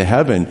could get to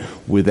heaven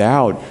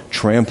without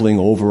trampling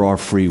over our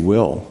free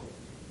will.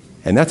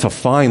 And that's a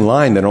fine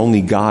line that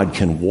only God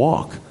can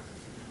walk.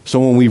 So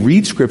when we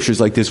read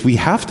scriptures like this, we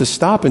have to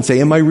stop and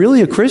say, am I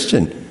really a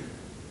Christian?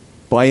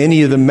 By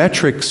any of the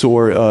metrics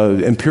or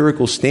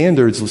empirical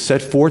standards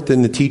set forth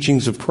in the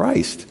teachings of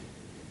Christ.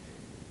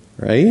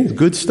 Right?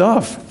 Good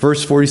stuff.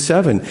 Verse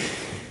 47.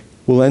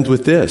 We'll end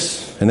with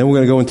this, and then we're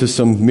going to go into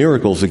some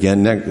miracles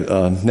again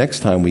next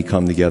time we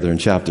come together in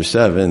chapter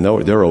 7.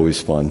 They're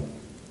always fun.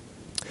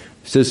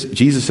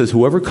 Jesus says,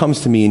 whoever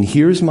comes to me and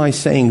hears my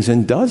sayings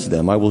and does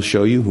them, I will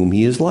show you whom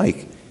he is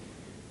like.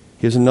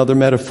 Here's another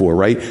metaphor,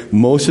 right?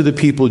 Most of the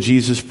people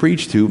Jesus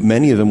preached to,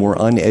 many of them were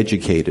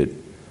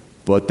uneducated,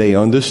 but they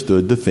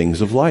understood the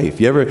things of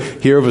life. You ever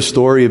hear of a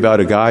story about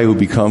a guy who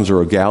becomes,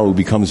 or a gal who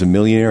becomes a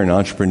millionaire, an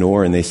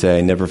entrepreneur, and they say,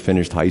 I never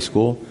finished high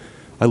school?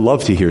 I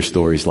love to hear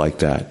stories like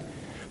that.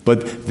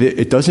 But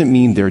it doesn't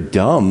mean they're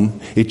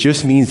dumb. It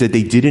just means that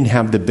they didn't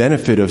have the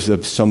benefit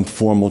of some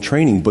formal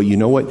training. But you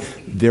know what?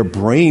 Their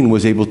brain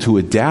was able to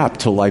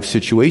adapt to life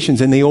situations,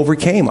 and they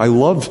overcame. I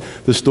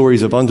love the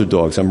stories of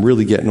underdogs. I'm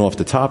really getting off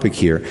the topic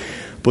here.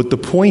 But the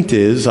point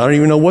is, I don't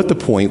even know what the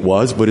point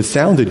was, but it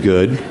sounded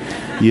good,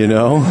 you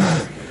know?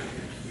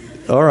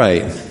 All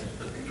right.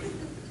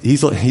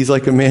 He's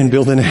like a man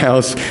building a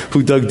house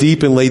who dug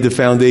deep and laid the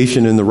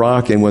foundation in the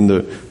rock, and when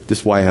the This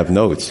is why I have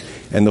notes.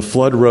 And the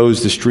flood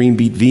rose, the stream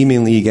beat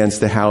vehemently against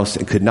the house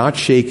and could not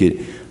shake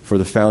it, for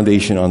the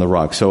foundation on the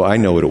rock. So I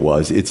know what it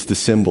was. It's the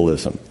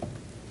symbolism.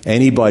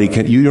 Anybody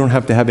can, you don't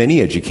have to have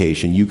any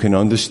education. You can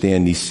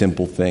understand these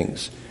simple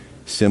things.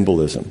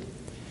 Symbolism.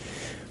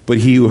 But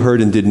he who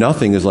heard and did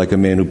nothing is like a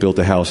man who built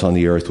a house on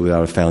the earth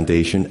without a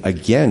foundation,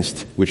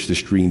 against which the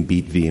stream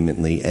beat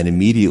vehemently, and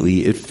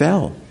immediately it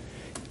fell.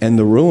 And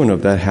the ruin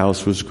of that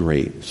house was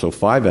great. So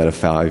 5 out of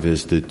 5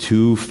 is the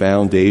two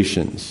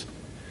foundations.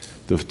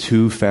 The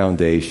two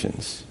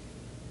foundations.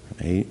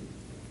 Right?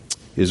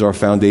 Is our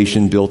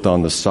foundation built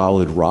on the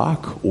solid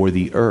rock or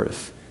the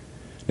earth?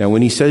 Now,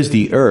 when he says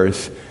the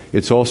earth,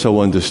 it's also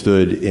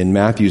understood in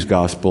Matthew's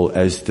gospel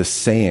as the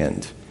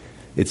sand.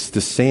 It's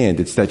the sand.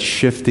 It's that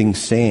shifting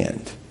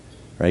sand,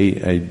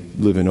 right? I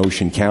live in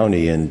Ocean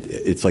County, and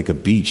it's like a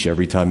beach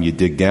every time you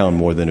dig down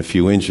more than a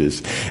few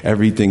inches.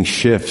 Everything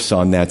shifts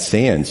on that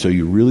sand, so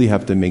you really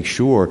have to make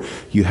sure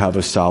you have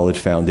a solid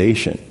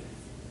foundation,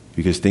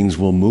 because things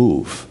will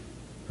move,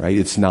 right?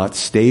 It's not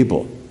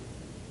stable.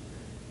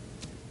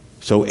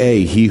 So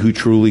he who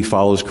truly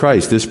follows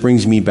Christ. This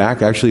brings me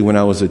back, actually, when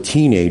I was a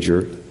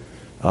teenager,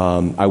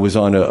 I was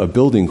on a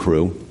building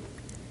crew,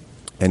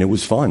 and it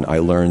was fun. I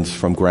learned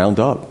from ground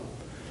up,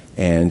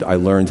 and I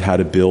learned how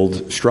to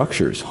build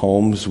structures,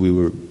 homes. We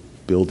were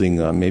building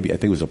maybe, I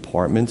think it was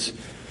apartments.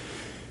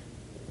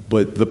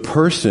 But the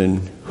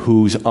person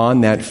who's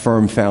on that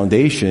firm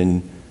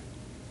foundation,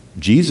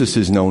 Jesus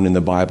is known in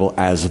the Bible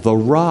as the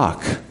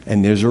rock.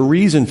 And there's a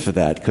reason for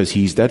that, because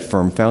he's that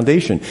firm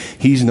foundation.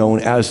 He's known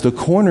as the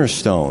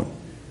cornerstone.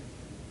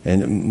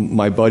 And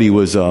my buddy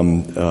was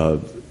a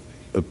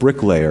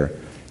bricklayer.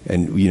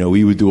 And,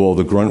 we would do all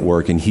the grunt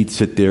work, and he'd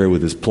sit there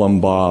with his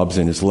plumb bobs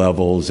and his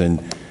levels.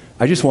 And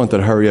I just wanted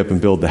to hurry up and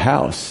build the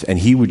house. And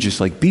he would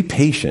just be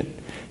patient.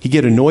 He'd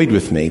get annoyed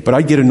with me, but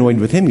I'd get annoyed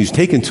with him. He was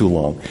taking too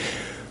long.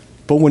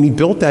 But when he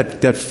built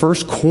that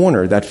first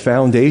corner, that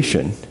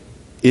foundation,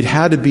 it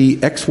had to be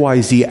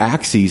XYZ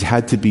axes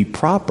had to be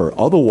proper.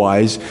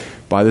 Otherwise,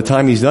 by the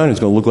time he's done, it's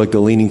going to look like the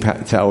Leaning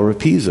Tower of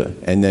Pisa.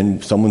 And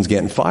then someone's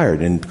getting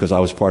fired. And because I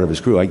was part of his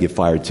crew, I get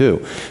fired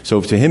too. So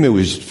to him,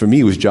 for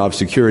me, it was job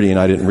security, and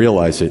I didn't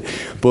realize it.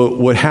 But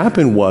what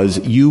happened was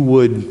you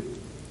would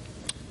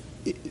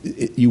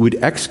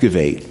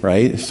excavate,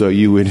 right? So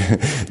you would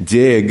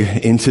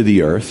dig into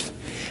the earth,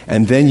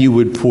 and then you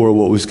would pour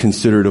what was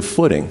considered a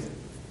footing.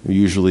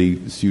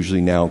 It's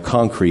usually now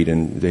concrete,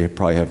 and they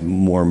probably have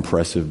more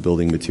impressive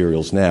building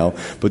materials now.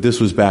 But this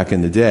was back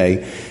in the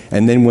day.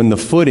 And then when the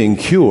footing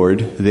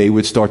cured, they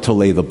would start to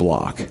lay the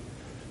block.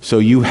 So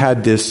you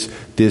had this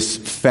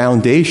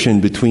foundation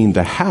between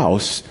the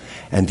house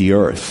and the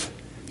earth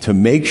to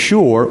make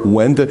sure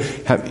when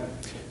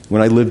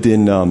I lived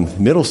in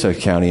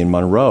Middlesex County in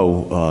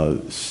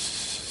Monroe,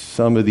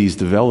 some of these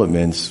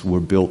developments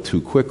were built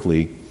too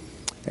quickly,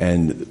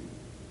 and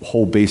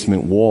whole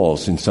basement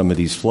walls in some of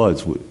these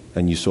floods,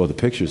 and you saw the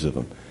pictures of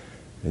them.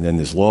 And then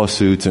there's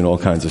lawsuits and all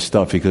kinds of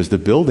stuff because the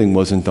building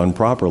wasn't done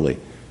properly.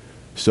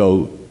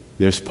 So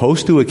they're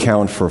supposed to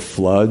account for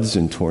floods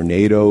and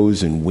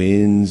tornadoes and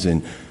winds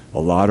and a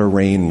lot of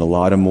rain and a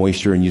lot of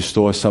moisture. And you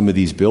saw some of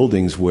these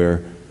buildings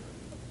where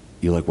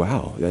you're like,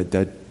 wow,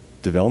 that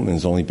development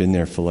has only been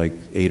there for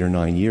 8 or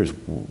 9 years.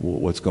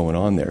 What's going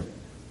on there?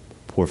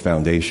 Poor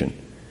foundation.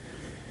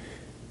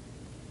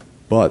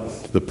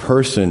 But the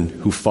person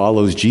who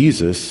follows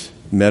Jesus,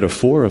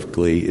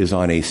 metaphorically, is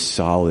on a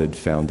solid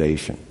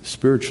foundation,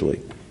 spiritually.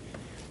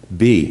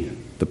 B,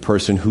 the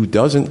person who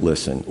doesn't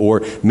listen,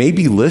 or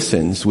maybe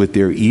listens with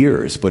their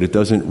ears, but it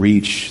doesn't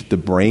reach the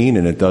brain,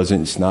 and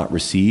it's not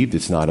received,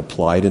 it's not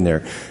applied in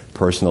their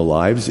personal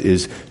lives,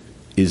 is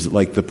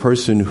like the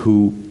person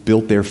who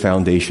built their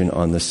foundation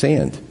on the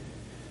sand.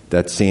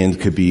 That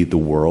sand could be the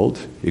world,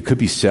 it could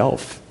be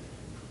self.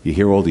 You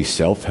hear all these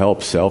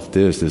self-help,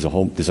 self-this.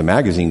 There's a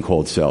magazine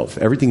called Self.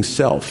 Everything's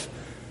self.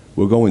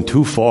 We're going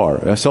too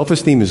far.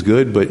 Self-esteem is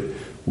good, but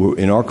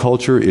in our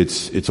culture,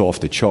 it's off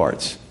the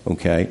charts.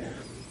 Okay?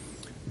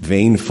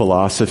 Vain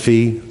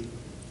philosophy.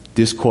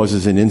 This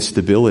causes an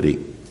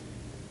instability,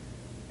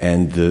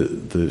 and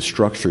the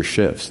structure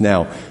shifts.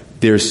 Now,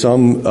 there's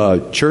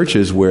some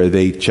churches where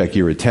they check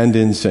your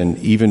attendance, and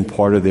even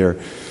part of their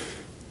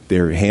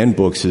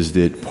handbooks is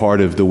that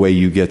part of the way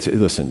you get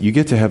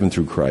to heaven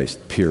through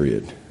Christ,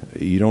 period.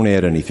 You don't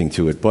add anything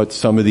to it. But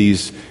some of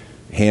these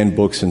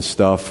handbooks and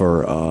stuff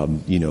are,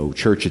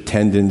 church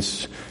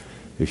attendance,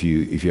 if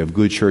you have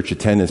good church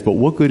attendance. But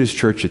what good is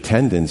church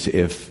attendance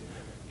if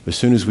as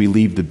soon as we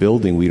leave the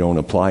building, we don't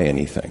apply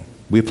anything?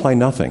 We apply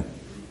nothing.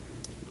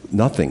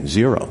 Nothing.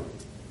 Zero.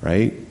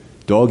 Right?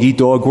 Dog eat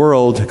dog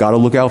world. Got to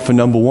look out for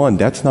number one.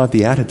 That's not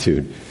the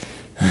attitude.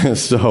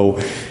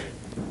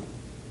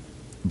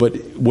 But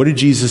what did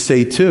Jesus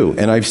say too?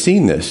 And I've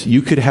seen this.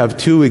 You could have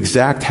two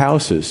exact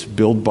houses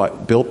built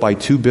by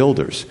two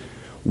builders.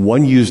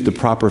 One used the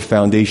proper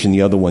foundation,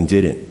 the other one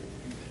didn't.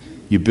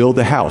 You build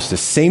a house, the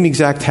same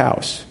exact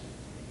house.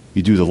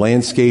 You do the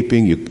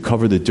landscaping, you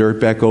cover the dirt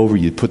back over,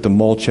 you put the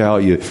mulch out,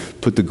 you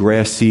put the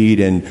grass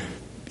seed, and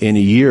in a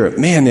year,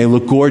 man, they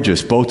look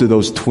gorgeous, both of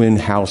those twin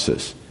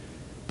houses.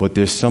 But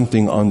there's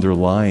something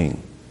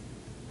underlying,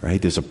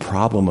 right? There's a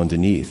problem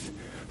underneath.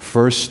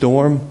 First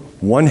storm,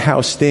 one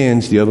house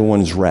stands, the other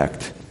one's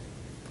wrecked.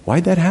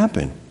 Why'd that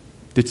happen?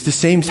 It's the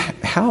same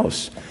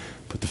house,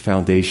 but the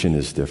foundation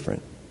is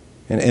different.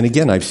 And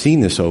again, I've seen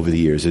this over the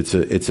years. It's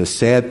a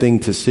sad thing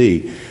to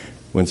see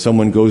when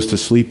someone goes to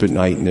sleep at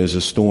night and there's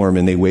a storm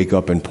and they wake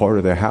up and part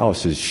of their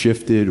house is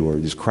shifted or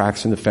there's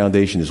cracks in the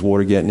foundation, there's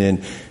water getting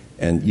in.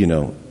 And,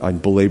 I'm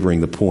belaboring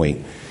the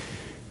point.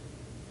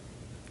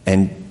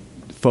 And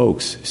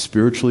folks,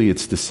 spiritually,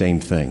 it's the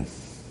same thing.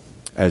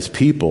 As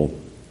people,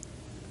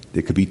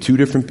 there could be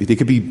they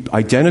could be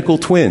identical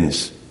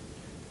twins,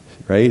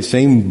 right?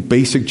 Same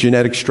basic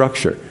genetic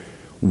structure.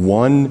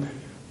 One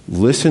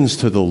listens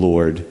to the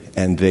Lord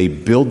and they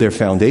build their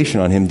foundation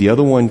on Him. The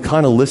other one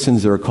kind of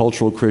listens, they're a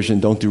cultural Christian,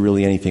 don't do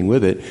really anything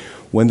with it.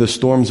 When the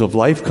storms of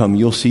life come,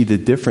 you'll see the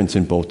difference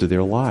in both of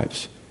their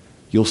lives.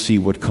 You'll see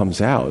what comes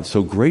out.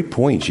 So great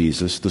point,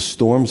 Jesus. The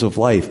storms of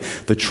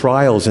life, the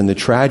trials and the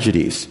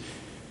tragedies.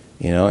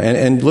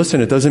 And listen,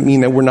 it doesn't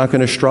mean that we're not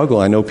going to struggle.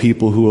 I know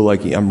people who are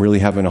like, I'm really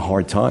having a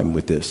hard time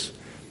with this.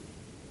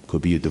 It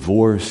could be a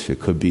divorce.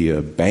 It could be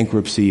a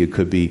bankruptcy. It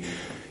could be,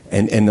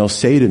 and they'll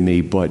say to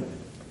me, but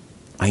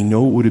I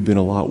know it would have been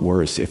a lot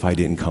worse if I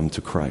didn't come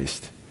to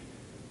Christ.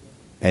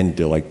 And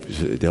they're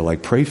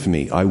like, pray for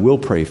me. I will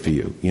pray for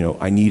you.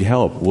 I need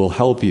help. We'll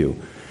help you.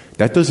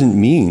 That doesn't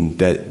mean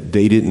that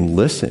they didn't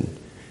listen.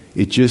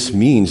 It just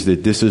means that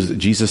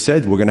Jesus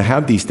said, we're going to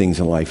have these things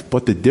in life.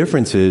 But the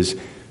difference is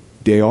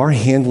they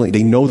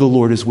know the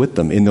Lord is with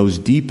them in those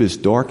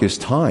deepest,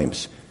 darkest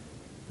times.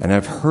 And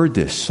I've heard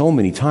this so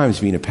many times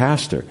being a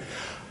pastor.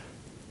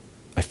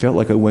 I felt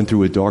like I went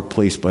through a dark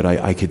place, but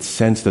I could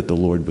sense that the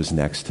Lord was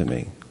next to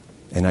me.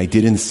 And I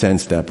didn't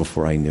sense that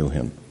before I knew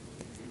Him.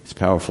 It's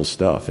powerful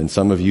stuff. And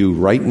some of you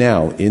right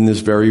now in this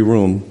very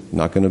room, I'm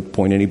not going to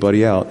point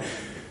anybody out,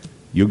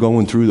 you're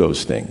going through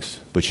those things.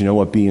 But you know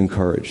what? Be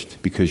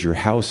encouraged because your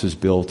house is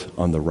built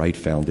on the right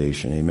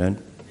foundation.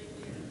 Amen?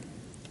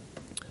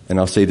 And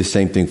I'll say the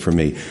same thing for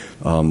me.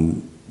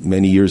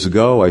 Many years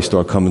ago, I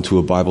started coming to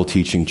a Bible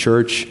teaching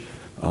church.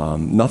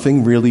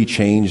 Nothing really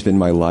changed in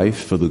my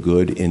life for the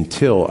good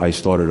until I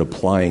started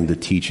applying the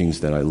teachings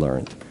that I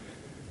learned.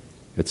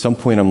 At some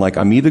point, I'm like,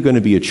 I'm either going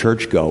to be a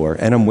churchgoer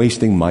and I'm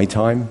wasting my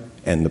time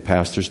and the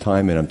pastor's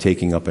time and I'm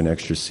taking up an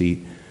extra seat,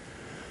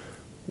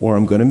 or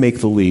I'm going to make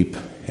the leap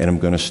and I'm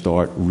going to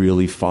start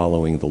really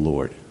following the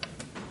Lord,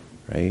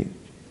 right?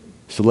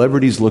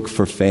 Celebrities look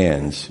for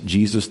fans.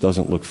 Jesus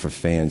doesn't look for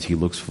fans. He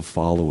looks for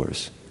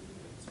followers.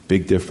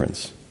 Big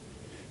difference.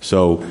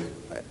 So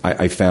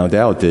I found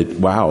out that,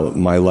 wow,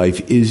 my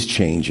life is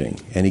changing.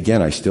 And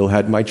again, I still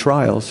had my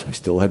trials. I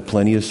still had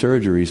plenty of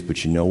surgeries.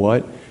 But you know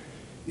what?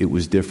 It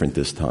was different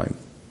this time.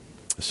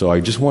 So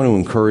I just want to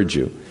encourage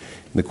you.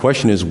 And the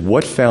question is,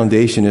 what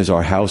foundation is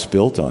our house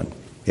built on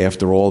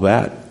after all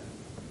that?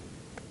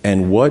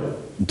 And what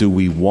do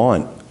we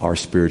want our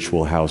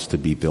spiritual house to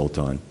be built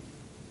on?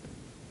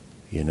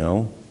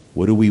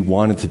 What do we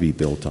want it to be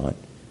built on?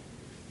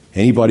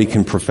 Anybody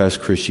can profess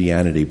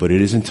Christianity, but it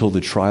isn't until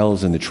the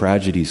trials and the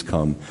tragedies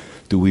come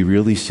do we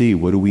really see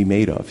what are we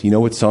made of. You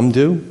know what some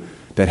do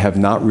that have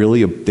not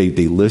really,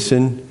 they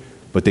listen,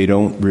 but they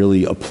don't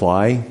really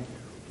apply?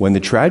 When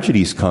the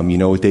tragedies come, you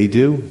know what they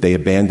do? They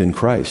abandon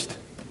Christ.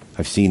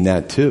 I've seen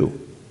that too.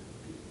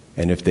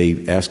 And if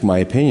they ask my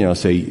opinion, I'll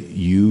say,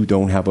 you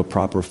don't have a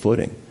proper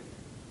footing.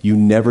 You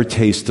never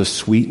taste the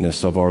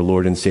sweetness of our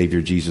Lord and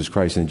Savior Jesus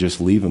Christ and just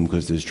leave Him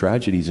because there's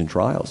tragedies and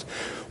trials.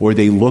 Or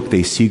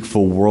they seek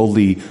for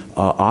worldly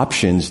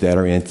options that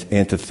are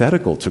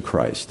antithetical to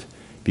Christ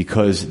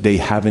because they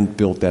haven't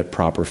built that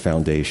proper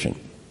foundation.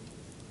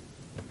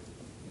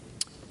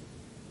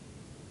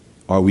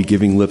 Are we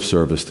giving lip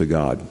service to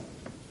God?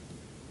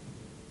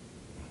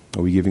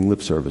 Are we giving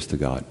lip service to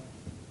God?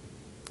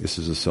 This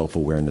is a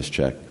self-awareness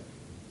check.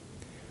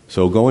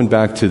 So going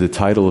back to the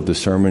title of the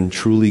sermon,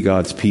 Truly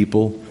God's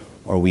People,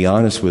 are we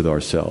honest with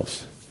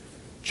ourselves?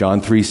 John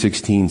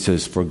 3:16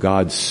 says, For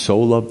God so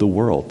loved the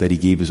world that He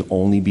gave His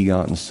only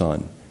begotten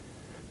Son,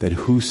 that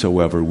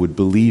whosoever would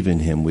believe in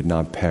Him would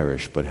not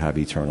perish but have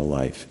eternal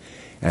life.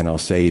 And I'll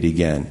say it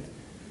again.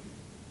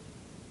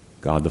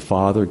 God the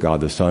Father,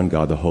 God the Son,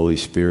 God the Holy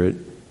Spirit.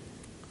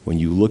 When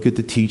you look at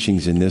the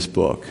teachings in this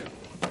book,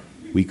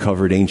 we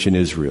covered ancient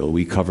Israel,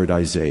 we covered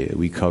Isaiah,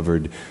 we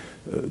covered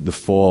the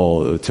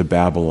fall to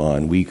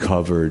Babylon. We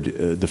covered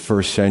the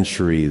first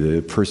century,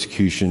 the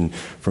persecution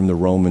from the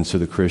Romans to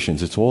the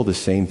Christians. It's all the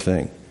same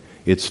thing.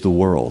 It's the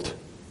world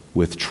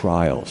with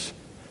trials.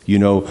 A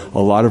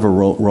lot of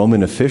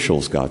Roman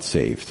officials got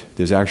saved.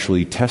 There's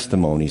actually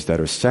testimonies that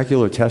are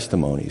secular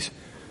testimonies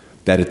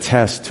that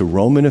attest to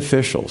Roman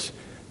officials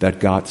that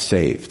got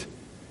saved.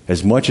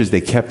 As much as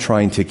they kept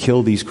trying to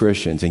kill these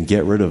Christians and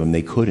get rid of them,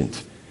 they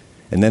couldn't.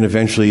 And then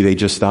eventually they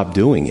just stopped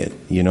doing it.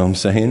 You know what I'm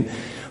saying?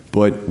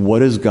 But what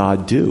does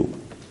God do,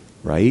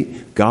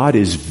 right? God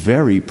is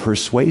very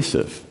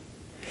persuasive.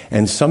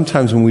 And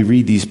sometimes when we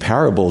read these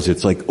parables,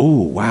 it's like,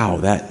 oh, wow,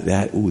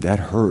 that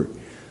hurt.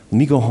 Let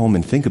me go home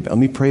and let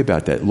me pray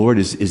about that. Lord,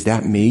 is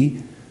that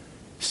me?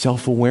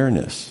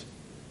 Self-awareness.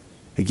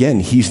 Again,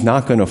 he's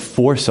not going to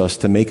force us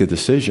to make a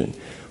decision,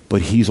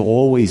 but he's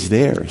always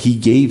there. He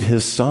gave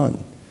his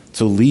son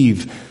to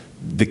leave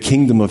the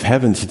kingdom of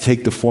heaven, to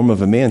take the form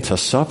of a man, to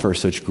suffer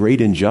such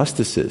great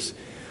injustices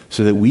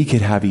so that we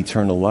could have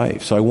eternal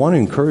life. So I want to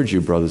encourage you,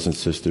 brothers and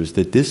sisters,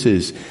 that this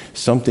is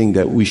something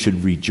that we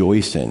should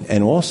rejoice in,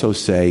 and also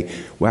say,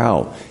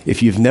 wow,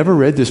 if you've never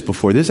read this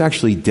before, there's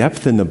actually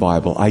depth in the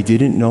Bible. I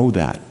didn't know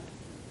that.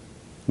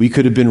 We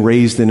could have been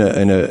raised in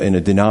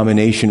a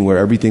denomination where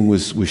everything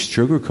was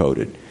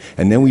sugar-coated.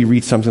 And then we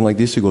read something like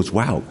this, it goes,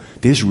 wow,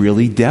 there's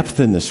really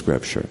depth in the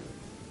Scripture.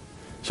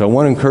 So I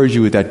want to encourage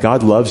you with that.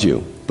 God loves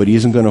you, but he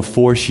isn't going to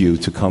force you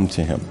to come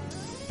to him.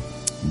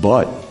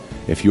 But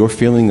if you're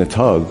feeling the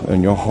tug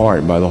in your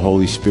heart by the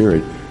Holy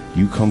Spirit,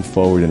 you come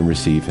forward and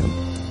receive him.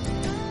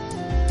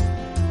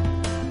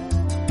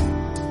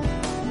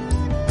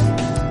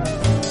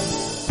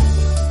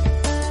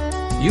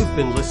 You've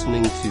been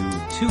listening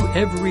to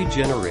Every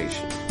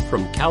Generation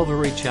from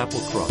Calvary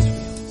Chapel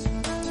Crossfields.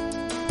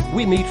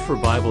 We meet for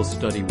Bible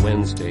study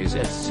Wednesdays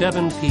at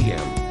 7 p.m.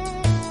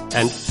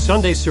 and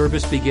Sunday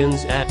service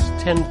begins at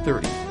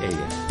 10:30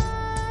 a.m.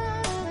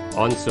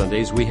 On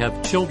Sundays, we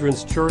have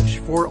children's church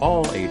for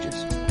all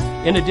ages,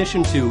 in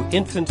addition to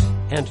infant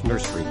and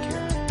nursery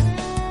care.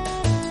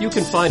 You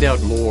can find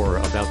out more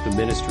about the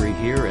ministry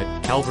here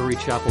at Calvary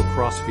Chapel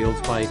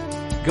Crossfields by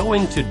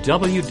going to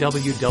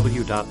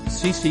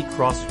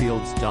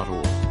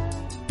www.cccrossfields.org,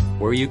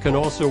 where you can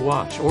also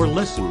watch or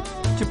listen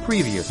to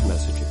previous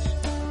messages.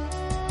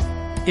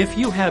 If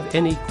you have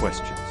any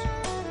questions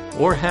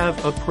or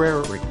have a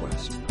prayer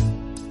request,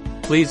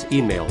 please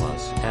email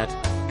us at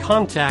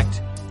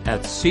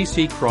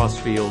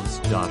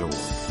contact@cccrossfields.org.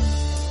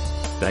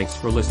 Thanks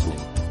for listening,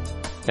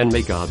 and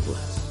may God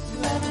bless.